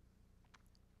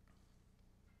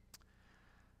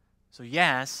 So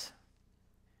yes,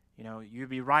 you'd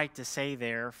be right to say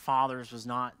there, fathers was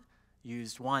not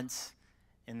used once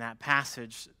in that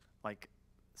passage, like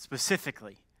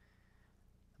specifically.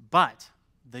 But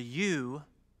the you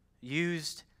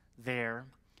used there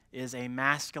is a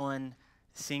masculine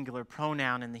singular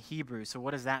pronoun in the Hebrew. So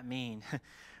what does that mean?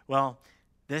 Well,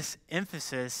 this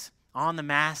emphasis on the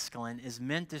masculine is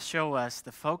meant to show us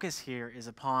the focus here is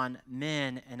upon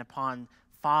men and upon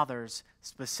fathers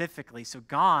specifically. So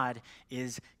God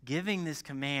is giving this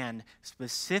command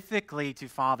specifically to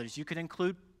fathers. You could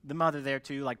include the mother there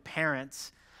too, like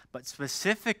parents, but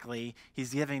specifically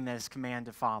he's giving this command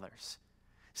to fathers,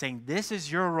 saying this is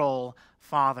your role,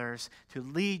 fathers, to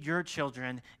lead your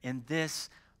children in this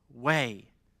way.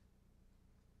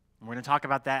 And we're going to talk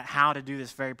about that, how to do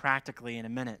this very practically in a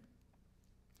minute.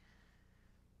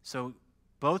 So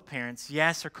both parents,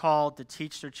 yes, are called to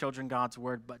teach their children God's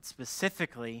word, but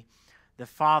specifically, the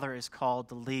father is called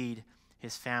to lead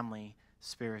his family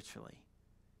spiritually.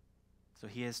 So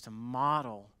he is to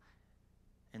model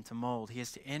and to mold. He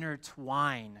is to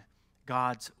intertwine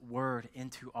God's word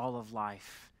into all of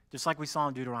life. Just like we saw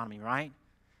in Deuteronomy, right?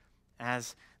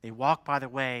 As they walk by the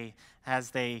way,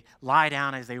 as they lie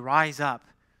down, as they rise up,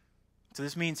 So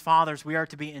this means, fathers, we are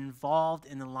to be involved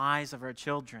in the lives of our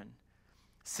children.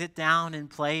 Sit down and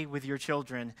play with your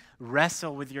children.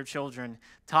 Wrestle with your children.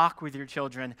 Talk with your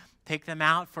children. Take them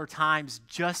out for times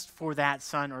just for that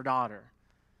son or daughter.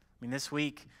 I mean, this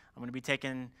week, I'm going to be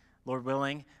taking, Lord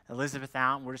willing, Elizabeth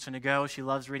out, and we're just going to go. She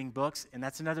loves reading books, and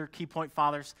that's another key point,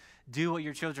 fathers. Do what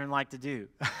your children like to do,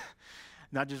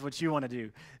 not just what you want to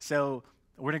do. So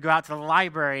we're going to go out to the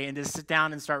library and just sit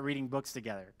down and start reading books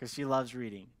together because she loves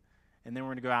reading. And then we're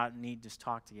going to go out and just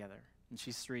talk together. And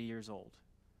she's 3 years old.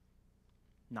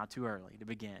 Not too early to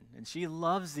begin. And she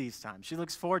loves these times. She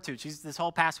looks forward to it. This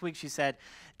whole past week, she said,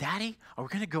 Daddy, are we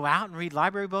going to go out and read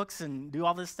library books and do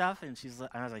all this stuff? And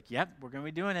I was like, yep, we're going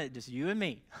to be doing it, just you and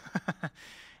me.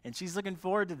 And she's looking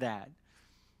forward to that.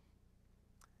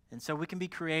 And so we can be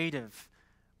creative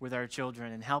with our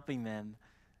children and helping them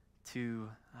to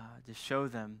show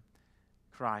them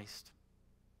Christ.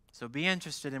 So be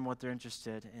interested in what they're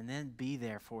interested in, and then be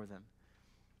there for them.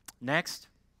 Next,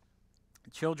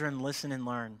 children listen and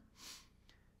learn.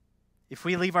 If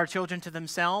we leave our children to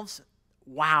themselves,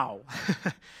 wow,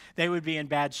 they would be in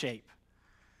bad shape.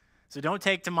 So don't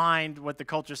take to mind what the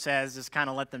culture says, just kind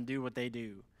of let them do what they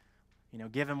do.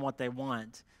 Give them what they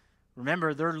want.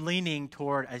 Remember, they're leaning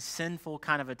toward a sinful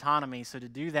kind of autonomy, so to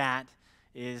do that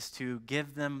is to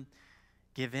give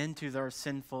in to their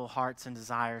sinful hearts and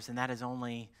desires, and that is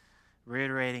only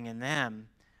reiterating in them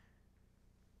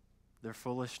their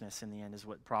foolishness in the end, is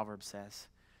what Proverbs says.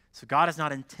 So God has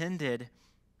not intended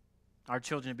our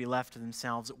children to be left to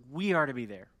themselves. We are to be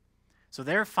there. So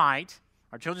their fight,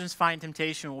 our children's fight and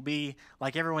temptation, will be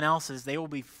like everyone else's. They will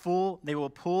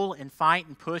pull and fight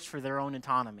and push for their own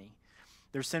autonomy.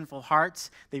 Their sinful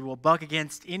hearts, they will buck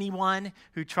against anyone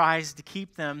who tries to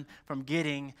keep them from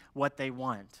getting what they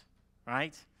want,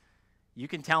 right? You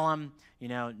can tell them,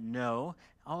 no.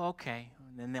 Oh, okay.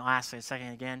 And then they'll ask a second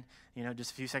again,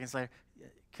 just a few seconds later,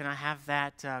 can I have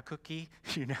that cookie?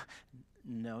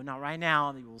 No, not right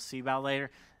now. We'll see about later.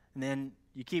 And then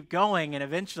you keep going, and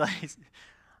eventually,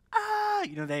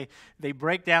 they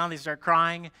break down, they start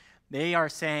crying. They are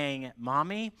saying,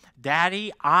 Mommy,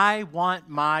 Daddy, I want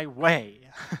my way.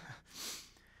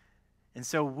 And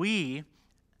so we,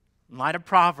 in light of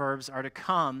Proverbs, are to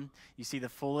come. You see the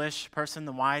foolish person,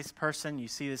 the wise person. You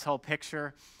see this whole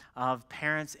picture of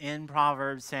parents in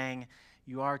Proverbs saying,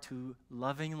 you are to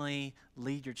lovingly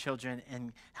lead your children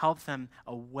and help them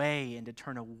away and to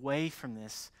turn away from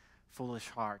this foolish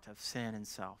heart of sin and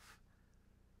self.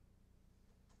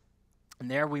 And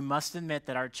there we must admit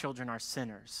that our children are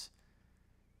sinners.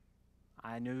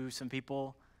 I knew some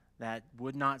people that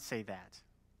would not say that.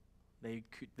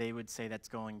 They would say that's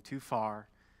going too far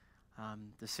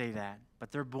to say that.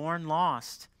 But they're born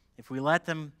lost. If we let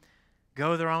them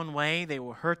go their own way, they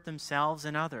will hurt themselves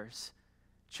and others.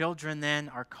 Children then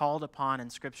are called upon in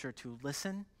Scripture to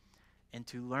listen and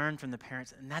to learn from the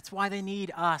parents. And that's why they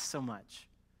need us so much.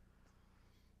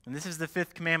 And this is the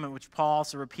fifth commandment, which Paul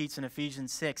also repeats in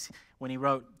Ephesians 6 when he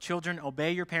wrote, Children,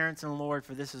 obey your parents in the Lord,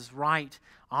 for this is right.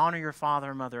 Honor your father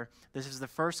and mother. This is the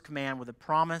first command with a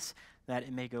promise that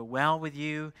it may go well with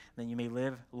you, that you may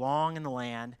live long in the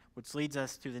land, which leads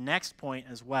us to the next point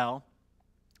as well.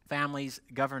 Families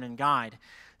govern and guide.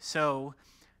 So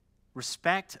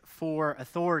respect for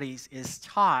authorities is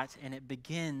taught, and it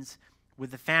begins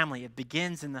with the family. It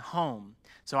begins in the home.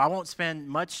 So I won't spend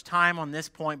much time on this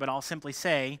point, but I'll simply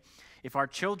say, if our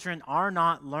children are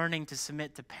not learning to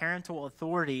submit to parental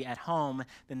authority at home,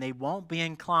 then they won't be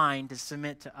inclined to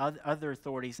submit to other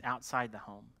authorities outside the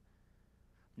home.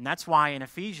 And that's why in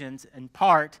Ephesians, in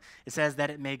part, it says that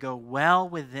it may go well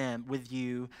with them, with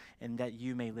you, and that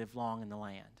you may live long in the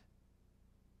land.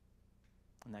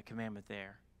 And that commandment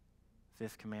there,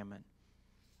 fifth commandment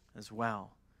as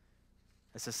well.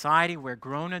 A society where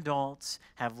grown adults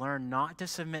have learned not to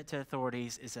submit to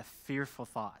authorities is a fearful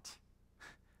thought.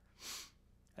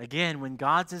 Again, when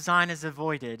God's design is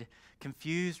avoided,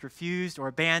 confused, refused, or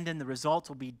abandoned, the results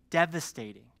will be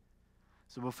devastating.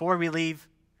 So before we leave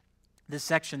this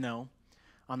section, though,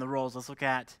 on the roles, let's look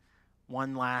at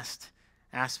one last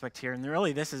aspect here. And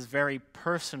really, this is very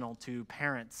personal to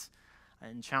parents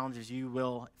and challenges you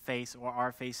will face or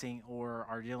are facing or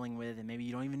are dealing with, and maybe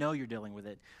you don't even know you're dealing with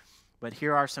it. But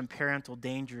here are some parental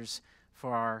dangers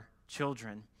for our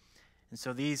children. And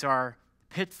so these are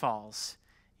pitfalls.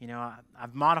 You know,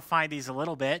 I've modified these a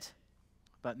little bit,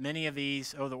 but many of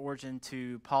these owe the origin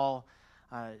to Paul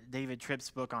David Tripp's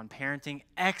book on parenting.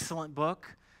 Excellent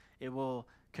book. It will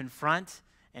confront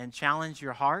and challenge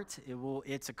your heart.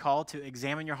 It's a call to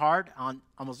examine your heart on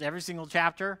almost every single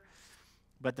chapter.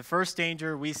 But the first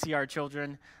danger we see our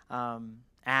children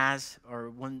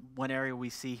one area we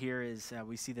see here is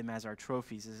we see them as our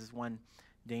trophies. This is one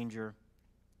danger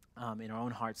in our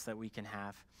own hearts that we can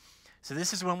have. So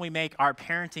this is when we make our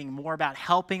parenting more about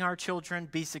helping our children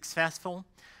be successful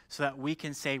so that we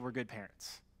can say we're good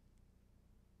parents.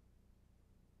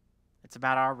 It's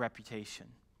about our reputation.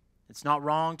 It's not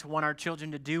wrong to want our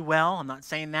children to do well. I'm not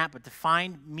saying that, but to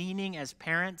find meaning as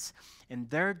parents in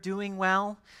their doing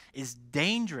well is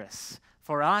dangerous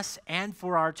for us and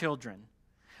for our children.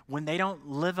 When they don't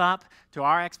live up to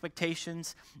our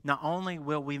expectations, not only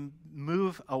will we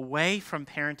move away from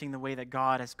parenting the way that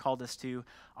God has called us to,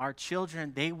 our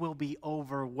children, they will be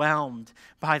overwhelmed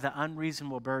by the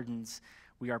unreasonable burdens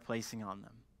we are placing on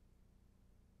them.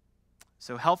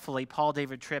 So helpfully, Paul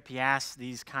David Tripp, he asks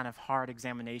these kind of hard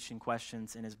examination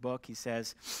questions in his book. He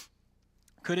says,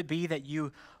 could it be that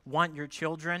you want your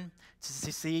children to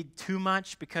succeed too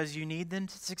much because you need them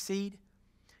to succeed?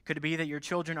 Could it be that your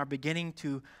children are beginning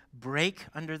to break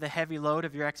under the heavy load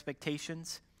of your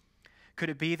expectations? Could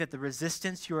it be that the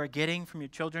resistance you are getting from your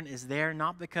children is there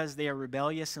not because they are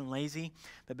rebellious and lazy,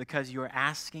 but because you are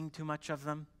asking too much of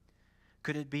them?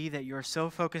 Could it be that you are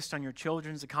so focused on your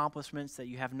children's accomplishments that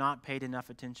you have not paid enough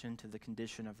attention to the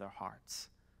condition of their hearts?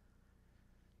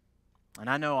 And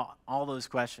I know all those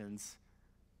questions,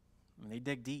 they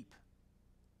dig deep,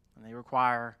 and they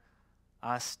require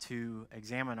us to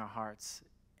examine our hearts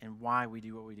and why we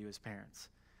do what we do as parents.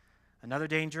 Another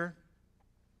danger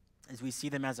is we see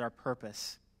them as our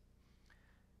purpose.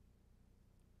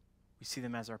 We see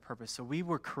them as our purpose. So we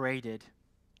were created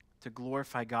to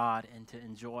glorify God and to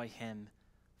enjoy Him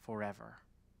forever.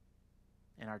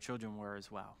 And our children were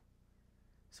as well.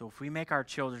 So if we make our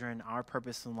children our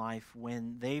purpose in life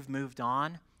when they've moved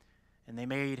on and they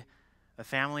made a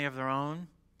family of their own,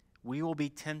 we will be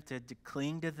tempted to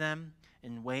cling to them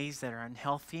in ways that are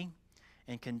unhealthy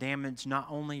and can damage not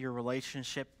only your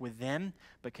relationship with them,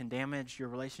 but can damage your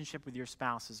relationship with your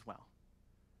spouse as well.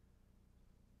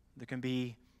 There can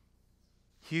be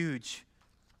huge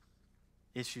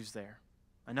issues there.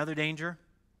 Another danger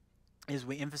is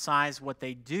we emphasize what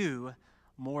they do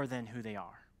more than who they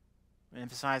are. We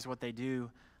emphasize what they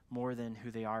do more than who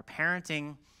they are.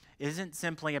 Parenting isn't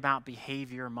simply about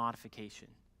behavior modification.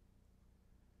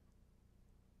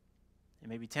 It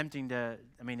may be tempting to,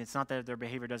 it's not that their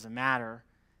behavior doesn't matter,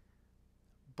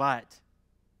 but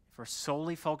if we're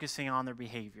solely focusing on their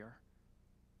behavior,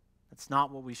 that's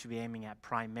not what we should be aiming at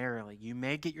primarily. You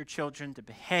may get your children to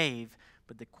behave,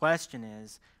 but the question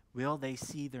is, will they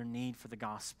see their need for the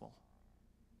gospel?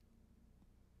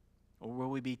 Or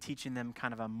will we be teaching them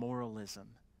kind of a moralism?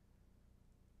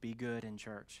 Be good in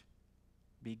church.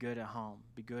 Be good at home.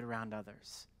 Be good around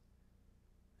others.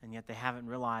 And yet they haven't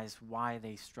realized why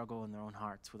they struggle in their own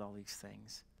hearts with all these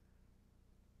things.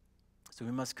 So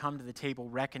we must come to the table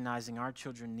recognizing our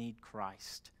children need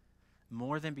Christ.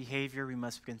 More than behavior, we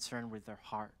must be concerned with their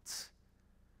hearts.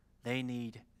 They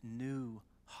need new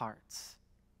hearts.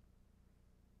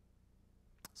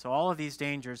 So all of these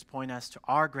dangers point us to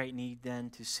our great need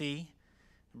then to see.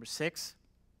 Number 6,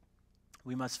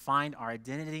 we must find our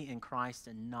identity in Christ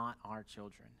and not our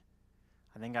children.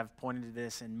 I think I've pointed to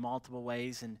this in multiple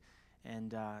ways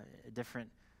and different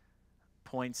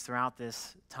points throughout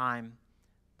this time,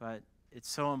 but it's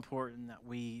so important that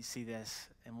we see this,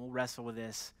 and we'll wrestle with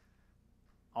this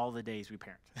all the days we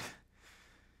parent.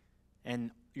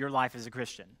 And your life as a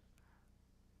Christian.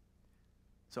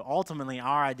 So ultimately,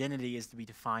 our identity is to be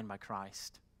defined by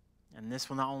Christ. And this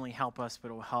will not only help us,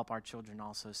 but it will help our children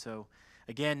also. So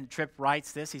again, Tripp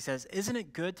writes this. He says, isn't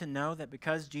it good to know that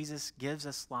because Jesus gives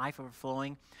us life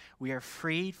overflowing, we are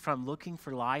freed from looking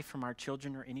for life from our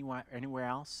children or anywhere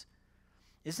else?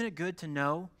 Isn't it good to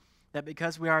know that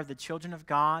because we are the children of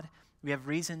God, we have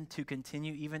reason to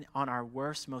continue even on our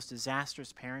worst, most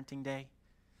disastrous parenting day?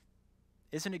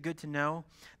 Isn't it good to know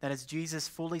that as Jesus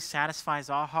fully satisfies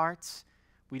our hearts,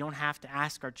 we don't have to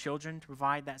ask our children to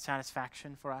provide that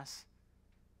satisfaction for us?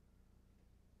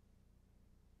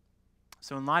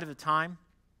 So in light of the time,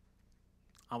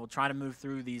 I will try to move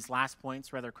through these last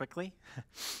points rather quickly.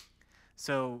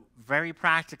 So very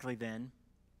practically then,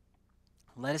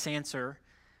 let us answer,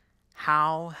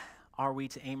 how are we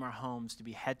to aim our homes to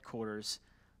be headquarters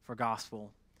for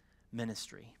gospel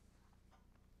ministry?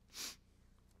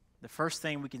 The first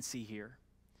thing we can see here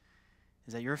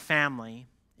is that your family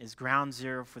is ground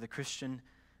zero for the Christian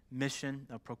mission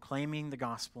of proclaiming the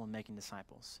gospel and making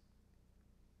disciples.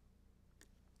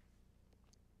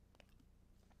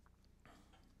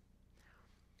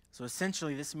 So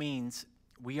essentially, this means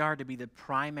we are to be the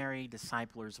primary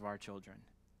disciplers of our children.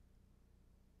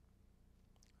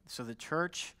 So the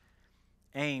church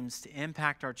aims to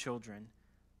impact our children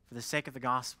For the sake of the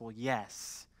gospel,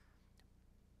 yes.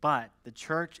 But the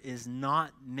church is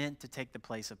not meant to take the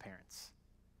place of parents.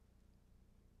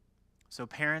 So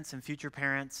parents and future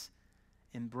parents,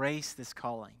 embrace this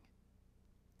calling.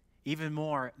 Even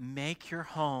more, make your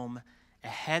home a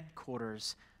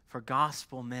headquarters for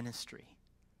gospel ministry.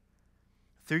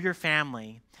 Through your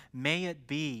family, may it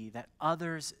be that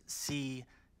others see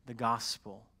the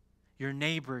gospel. Your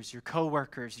neighbors, your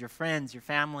coworkers, your friends, your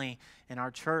family, and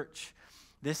our church.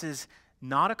 This is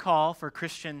not a call for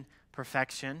Christian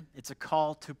perfection. It's a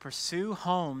call to pursue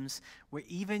homes where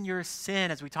even your sin,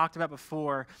 as we talked about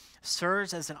before,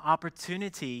 serves as an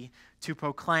opportunity to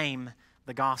proclaim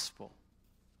the gospel.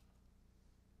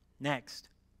 Next,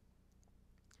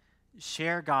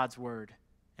 share God's word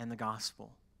and the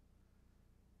gospel.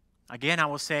 Again, I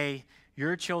will say,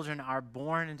 your children are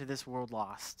born into this world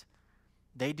lost.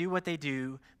 They do what they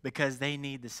do because they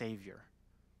need the Savior.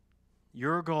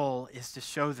 Your goal is to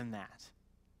show them that.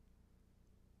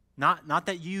 Not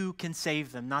that you can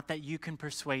save them, not that you can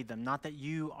persuade them, not that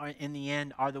you are, in the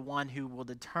end, are the one who will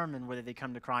determine whether they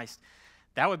come to Christ.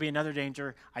 That would be another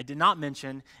danger I did not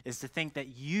mention, is to think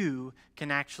that you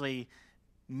can actually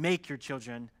make your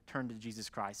children turn to Jesus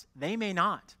Christ. They may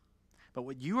not, but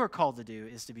what you are called to do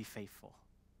is to be faithful.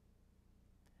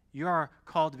 You are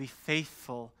called to be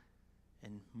faithful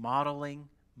in modeling,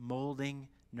 molding,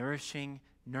 nourishing,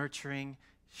 nurturing,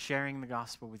 sharing the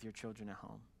gospel with your children at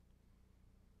home.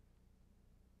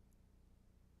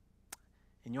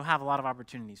 And you'll have a lot of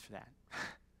opportunities for that.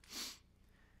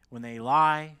 When they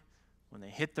lie, when they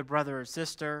hit their brother or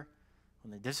sister,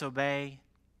 when they disobey,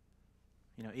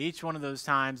 each one of those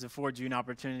times affords you an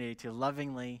opportunity to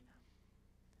lovingly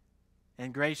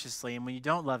and graciously, and when you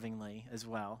don't lovingly as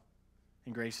well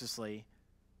and graciously,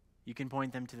 you can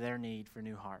point them to their need for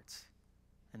new hearts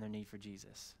and their need for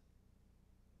Jesus.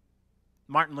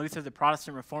 Martin Luther, the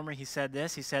Protestant reformer, he said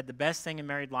this. He said, "The best thing in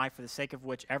married life, for the sake of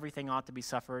which everything ought to be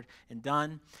suffered and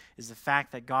done, is the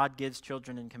fact that God gives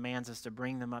children and commands us to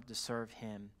bring them up to serve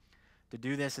him. To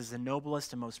do this is the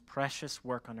noblest and most precious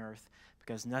work on earth,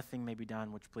 because nothing may be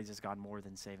done which pleases God more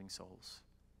than saving souls."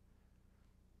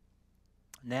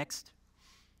 Next,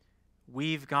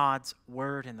 weave God's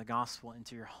word and the gospel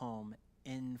into your home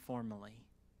informally.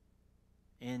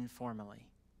 Informally.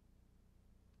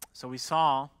 So we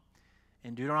saw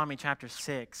in Deuteronomy chapter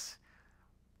 6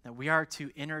 that we are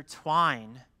to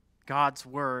intertwine God's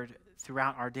word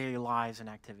throughout our daily lives and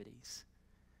activities.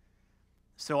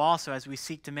 So also, as we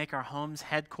seek to make our homes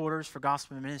headquarters for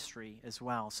gospel ministry as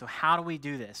well. So how do we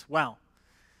do this? Well,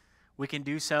 we can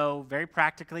do so very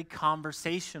practically,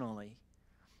 conversationally.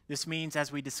 This means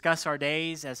as we discuss our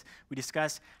days, as we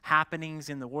discuss happenings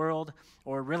in the world,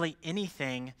 or really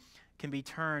anything can be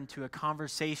turned to a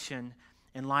conversation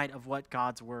in light of what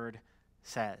God's word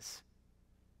says.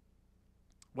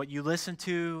 What you listen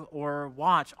to or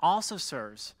watch also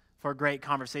serves for great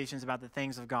conversations about the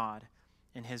things of God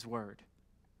and his word.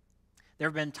 There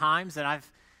have been times that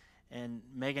and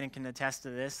Megan can attest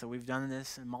to this, that we've done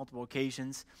this on multiple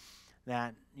occasions,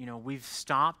 that we've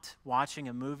stopped watching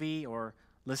a movie or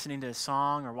listening to a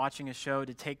song or watching a show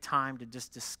to take time to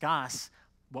just discuss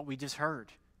what we just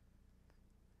heard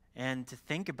and to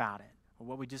think about it or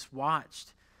what we just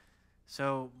watched.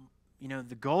 So,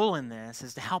 the goal in this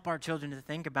is to help our children to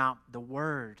think about the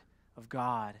word of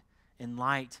God in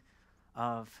light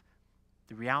of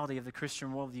the reality of the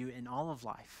Christian worldview in all of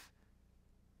life.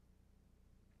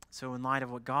 So in light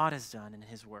of what God has done in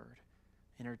his word,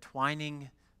 intertwining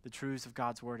the truths of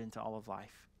God's word into all of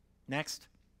life. Next,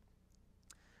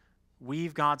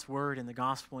 weave God's word and the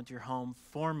gospel into your home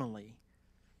formally.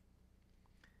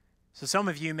 So some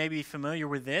of you may be familiar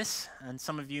with this, and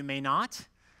some of you may not.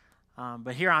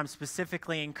 But here I'm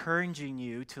specifically encouraging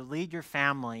you to lead your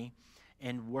family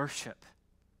in worship.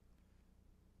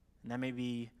 And that may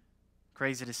be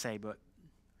crazy to say, but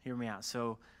hear me out.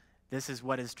 So this is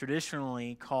what is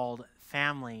traditionally called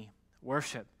family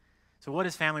worship. So what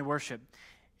is family worship?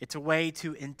 It's a way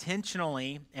to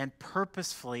intentionally and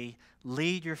purposefully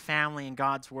lead your family in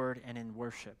God's word and in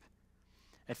worship.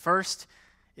 At first,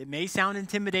 it may sound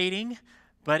intimidating,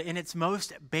 but in its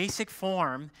most basic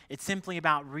form, it's simply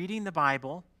about reading the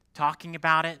Bible, talking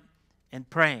about it, and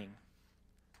praying.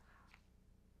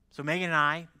 So Megan and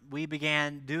I, we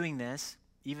began doing this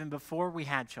even before we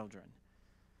had children.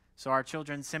 So our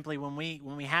children simply, when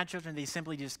we had children, they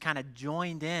simply just kind of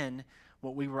joined in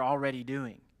what we were already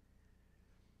doing.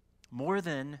 More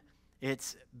than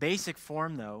its basic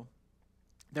form, though,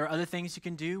 there are other things you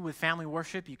can do with family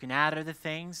worship. You can add other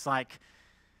things like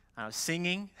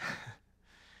singing.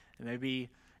 It may be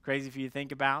crazy for you to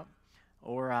think about,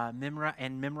 or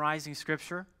memorizing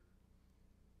Scripture.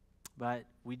 but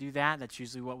we do that. That's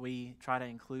usually what we try to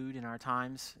include in our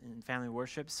times in family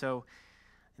worship. So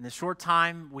in the short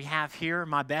time we have here,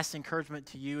 my best encouragement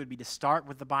to you would be to start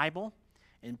with the Bible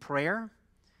in prayer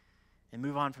and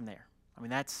move on from there. I mean,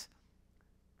 that's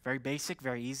very basic,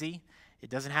 very easy. It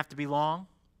doesn't have to be long.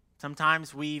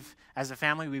 Sometimes as a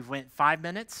family, we've went 5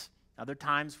 minutes. Other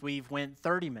times we've went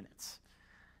 30 minutes.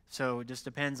 So it just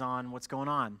depends on what's going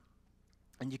on.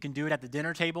 And you can do it at the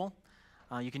dinner table.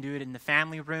 You can do it in the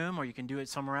family room, or you can do it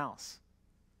somewhere else.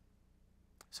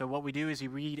 So what we do is we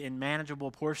read in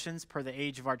manageable portions per the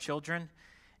age of our children,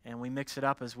 and we mix it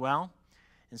up as well.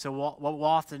 And so what we'll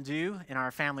often do in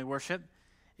our family worship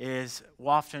is we'll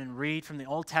often read from the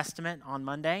Old Testament on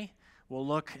Monday. We'll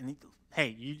look, and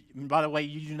by the way,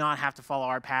 you do not have to follow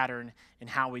our pattern in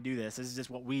how we do this. This is just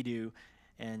what we do,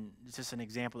 and it's just an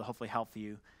example to hopefully help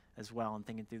you as well in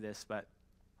thinking through this. But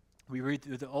we read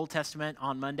through the Old Testament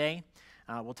on Monday.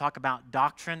 We'll talk about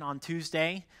doctrine on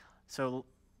Tuesday. So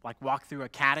walk through a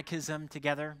catechism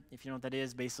together. If you know what that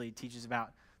is, basically it teaches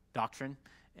about doctrine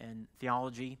and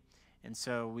theology. And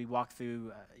so we walk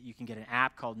through, you can get an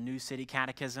app called New City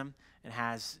Catechism. It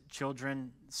has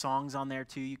children songs on there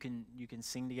too. You can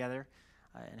sing together.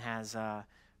 It has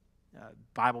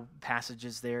Bible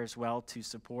passages there as well to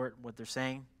support what they're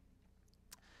saying.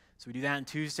 So we do that on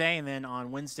Tuesday, and then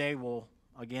on Wednesday we'll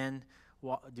again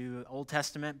do Old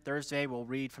Testament. Thursday we'll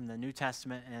read from the New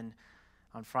Testament, and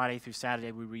on Friday through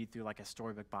Saturday we read through like a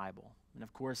storybook Bible. And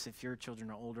of course, if your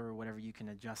children are older or whatever, you can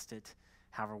adjust it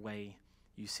however way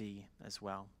you see as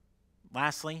well.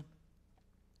 Lastly,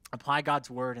 apply God's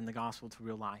word and the gospel to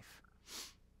real life.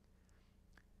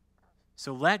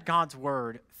 So let God's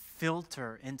word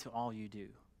filter into all you do.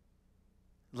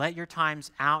 Let your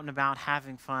times out and about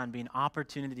having fun be an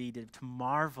opportunity to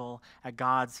marvel at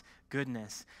God's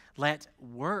goodness. Let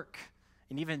work,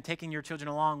 and even taking your children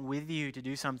along with you to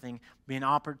do something, be an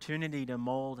opportunity to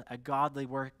mold a godly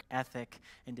work ethic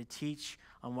and to teach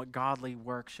on what godly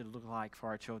work should look like for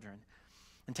our children.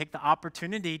 And take the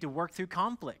opportunity to work through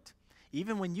conflict.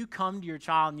 Even when you come to your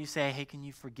child and you say, hey, can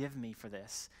you forgive me for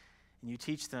this? And you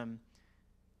teach them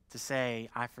to say,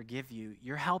 I forgive you,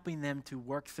 you're helping them to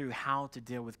work through how to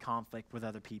deal with conflict with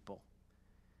other people.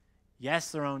 Yes,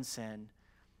 their own sin.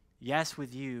 Yes,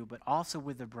 with you, but also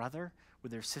with their brother,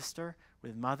 with their sister,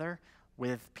 with mother,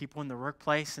 with people in the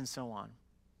workplace, and so on.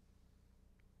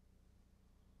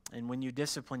 And when you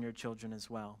discipline your children as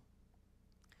well.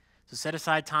 So set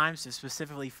aside times to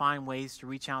specifically find ways to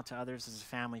reach out to others as a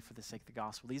family for the sake of the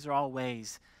gospel. These are all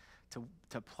ways to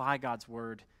apply God's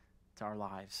word to our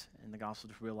lives and the gospel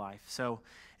to real life. So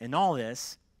in all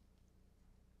this,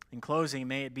 in closing,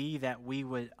 may it be that we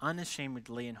would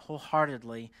unashamedly and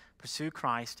wholeheartedly pursue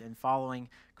Christ and following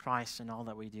Christ in all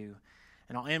that we do.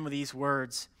 And I'll end with these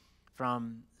words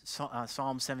from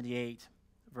Psalm 78,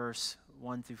 verse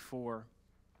 1 through 4.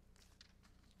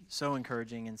 So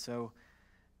encouraging and so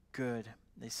good.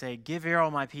 They say, give ear, O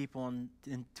my people, and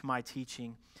to my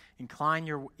teaching. Incline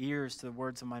your ears to the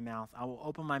words of my mouth. I will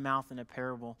open my mouth in a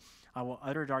parable. I will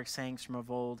utter dark sayings from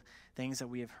of old, things that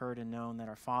we have heard and known that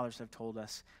our fathers have told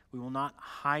us. We will not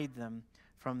hide them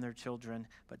from their children,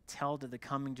 but tell to the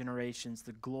coming generations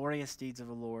the glorious deeds of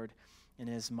the Lord and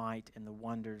his might and the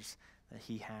wonders that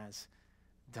he has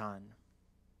done.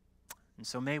 And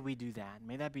so may we do that.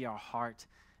 May that be our heart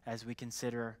as we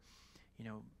consider,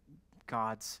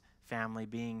 God's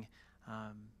family,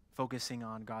 focusing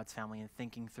on God's family and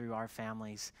thinking through our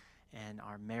families and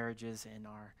our marriages and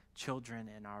our children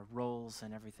and our roles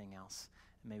and everything else.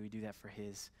 And may we do that for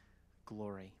his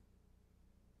glory.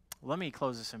 Let me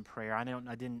close this in prayer. I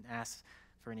didn't ask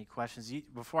for any questions.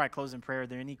 Before I close in prayer, are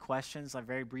there any questions?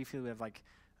 Very briefly, we have a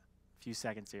few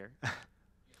seconds here. Yeah, 5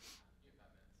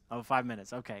 minutes. Oh, 5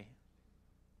 minutes. Okay.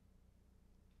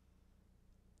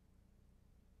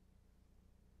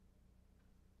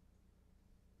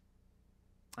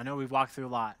 I know we've walked through a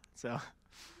lot, so.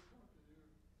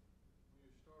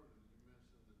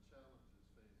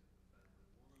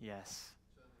 Yes.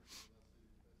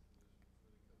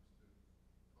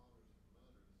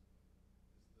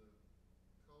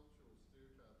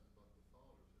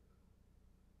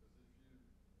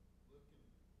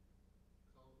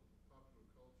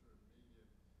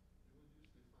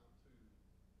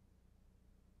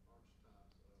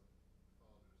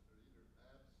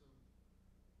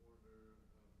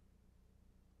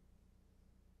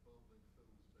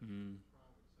 Mm.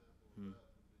 Mm.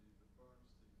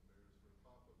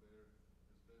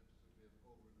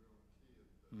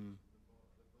 Mm.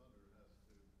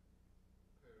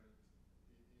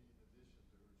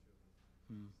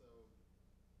 Mm.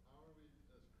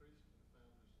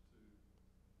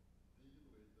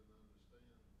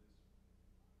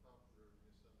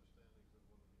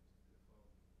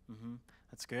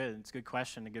 That's good. It's a good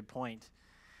question, a good point.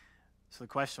 So the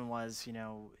question was,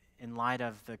 in light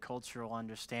of the cultural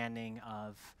understanding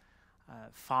of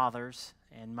fathers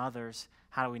and mothers,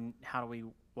 how do we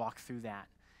walk through that?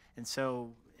 And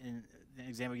so, in the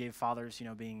example we gave, fathers,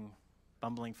 being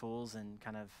bumbling fools and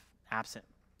kind of absent.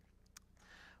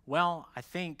 Well, I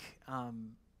think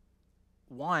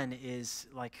one is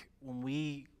like when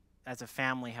we, as a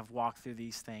family, have walked through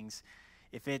these things.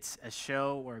 If it's a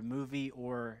show or a movie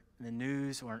or the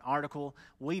news or an article,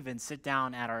 we'll even sit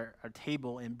down at our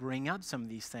table and bring up some of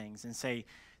these things and say,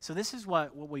 so this is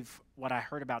what I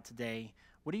heard about today.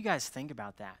 What do you guys think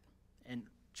about that? And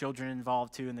children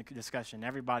involved too in the discussion,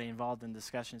 everybody involved in the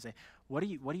discussion say, what do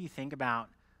you think about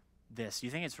this? Do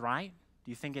you think it's right?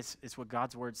 Do you think it's what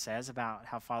God's word says about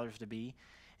how fathers are to be?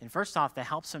 And first off, that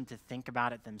helps them to think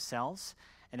about it themselves,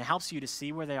 and it helps you to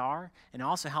see where they are, and it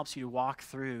also helps you to walk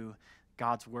through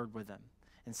God's word with them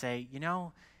and say,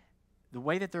 the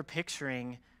way that they're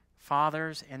picturing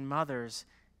fathers and mothers,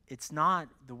 it's not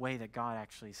the way that God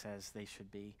actually says they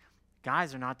should be.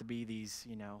 Guys are not to be these,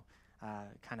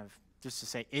 kind of, just to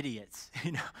say, idiots.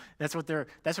 That's what they're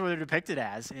depicted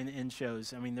as in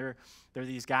shows. I mean, they're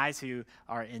these guys who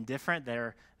are indifferent.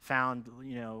 They're found,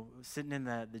 sitting in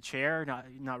the chair,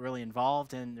 not really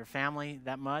involved in their family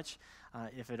that much,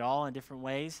 if at all, in different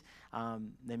ways.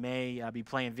 They may be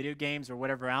playing video games or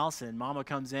whatever else, and mama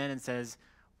comes in and says,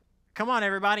 "Come on,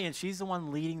 everybody," and she's the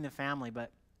one leading the family.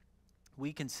 But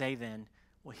we can say then,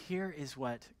 well, here is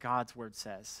what God's word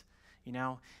says,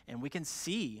 and we can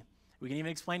see. We can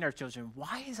even explain to our children,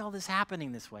 why is all this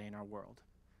happening this way in our world?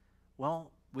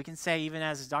 Well, we can say, even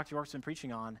as Dr. York's been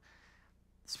preaching on,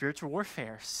 spiritual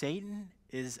warfare, Satan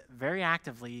is very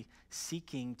actively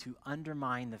seeking to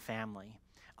undermine the family.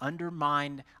 I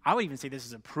would even say this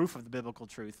is a proof of the biblical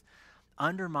truth,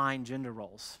 undermine gender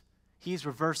roles. He's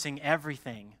reversing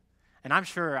everything. And I'm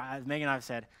sure, as Megan and I have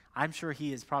said, I'm sure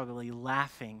he is probably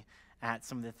laughing at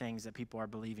some of the things that people are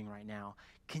believing right now.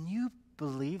 Can you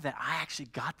believe that I actually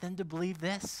got them to believe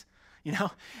this?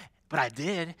 But I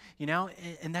did,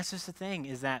 and that's just the thing,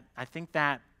 is that I think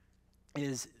that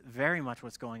is very much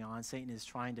what's going on. Satan is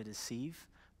trying to deceive,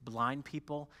 blind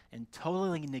people, and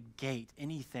totally negate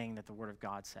anything that the Word of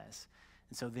God says.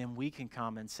 And so then we can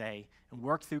come and say, and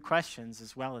work through questions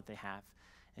as well that they have,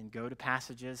 and go to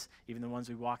passages, even the ones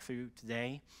we walked through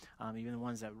today, even the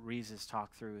ones that Reeves has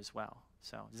talked through as well.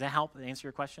 So does that help answer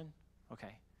your question?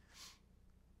 Okay.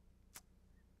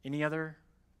 Any other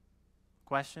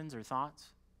questions or thoughts?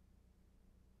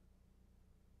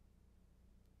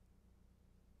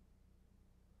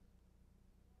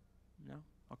 No?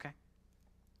 Okay.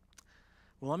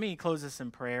 Well, let me close this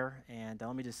in prayer, and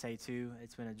let me just say, too,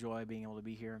 it's been a joy being able to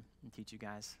be here and teach you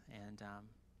guys, and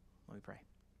let me pray.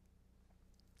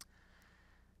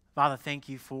 Father, thank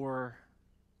you for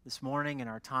this morning and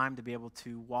our time to be able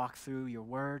to walk through your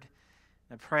word.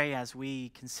 And I pray as we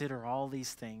consider all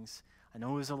these things, I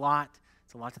know it's a lot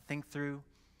to think through,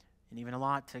 and even a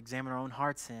lot to examine our own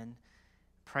hearts in.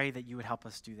 Pray that you would help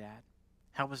us do that.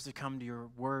 Help us to come to your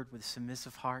word with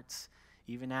submissive hearts,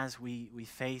 even as we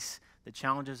face the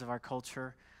challenges of our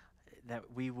culture, that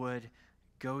we would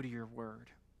go to your word.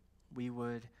 We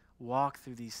would walk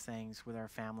through these things with our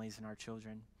families and our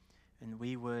children, and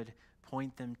we would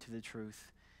point them to the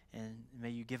truth. And may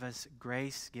you give us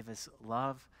grace, give us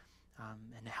love,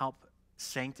 and help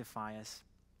sanctify us,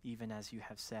 even as you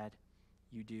have said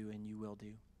you do and you will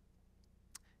do.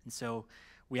 And so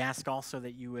we ask also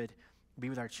that you would be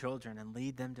with our children and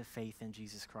lead them to faith in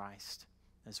Jesus Christ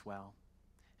as well,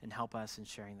 and help us in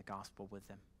sharing the gospel with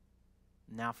them.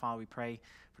 Now, Father, we pray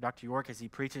for Dr. York as he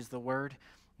preaches the word,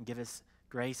 and give us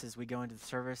grace as we go into the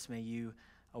service. May you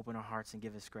open our hearts and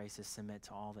give us grace to submit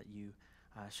to all that you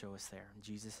show us there. In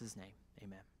Jesus' name,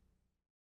 amen.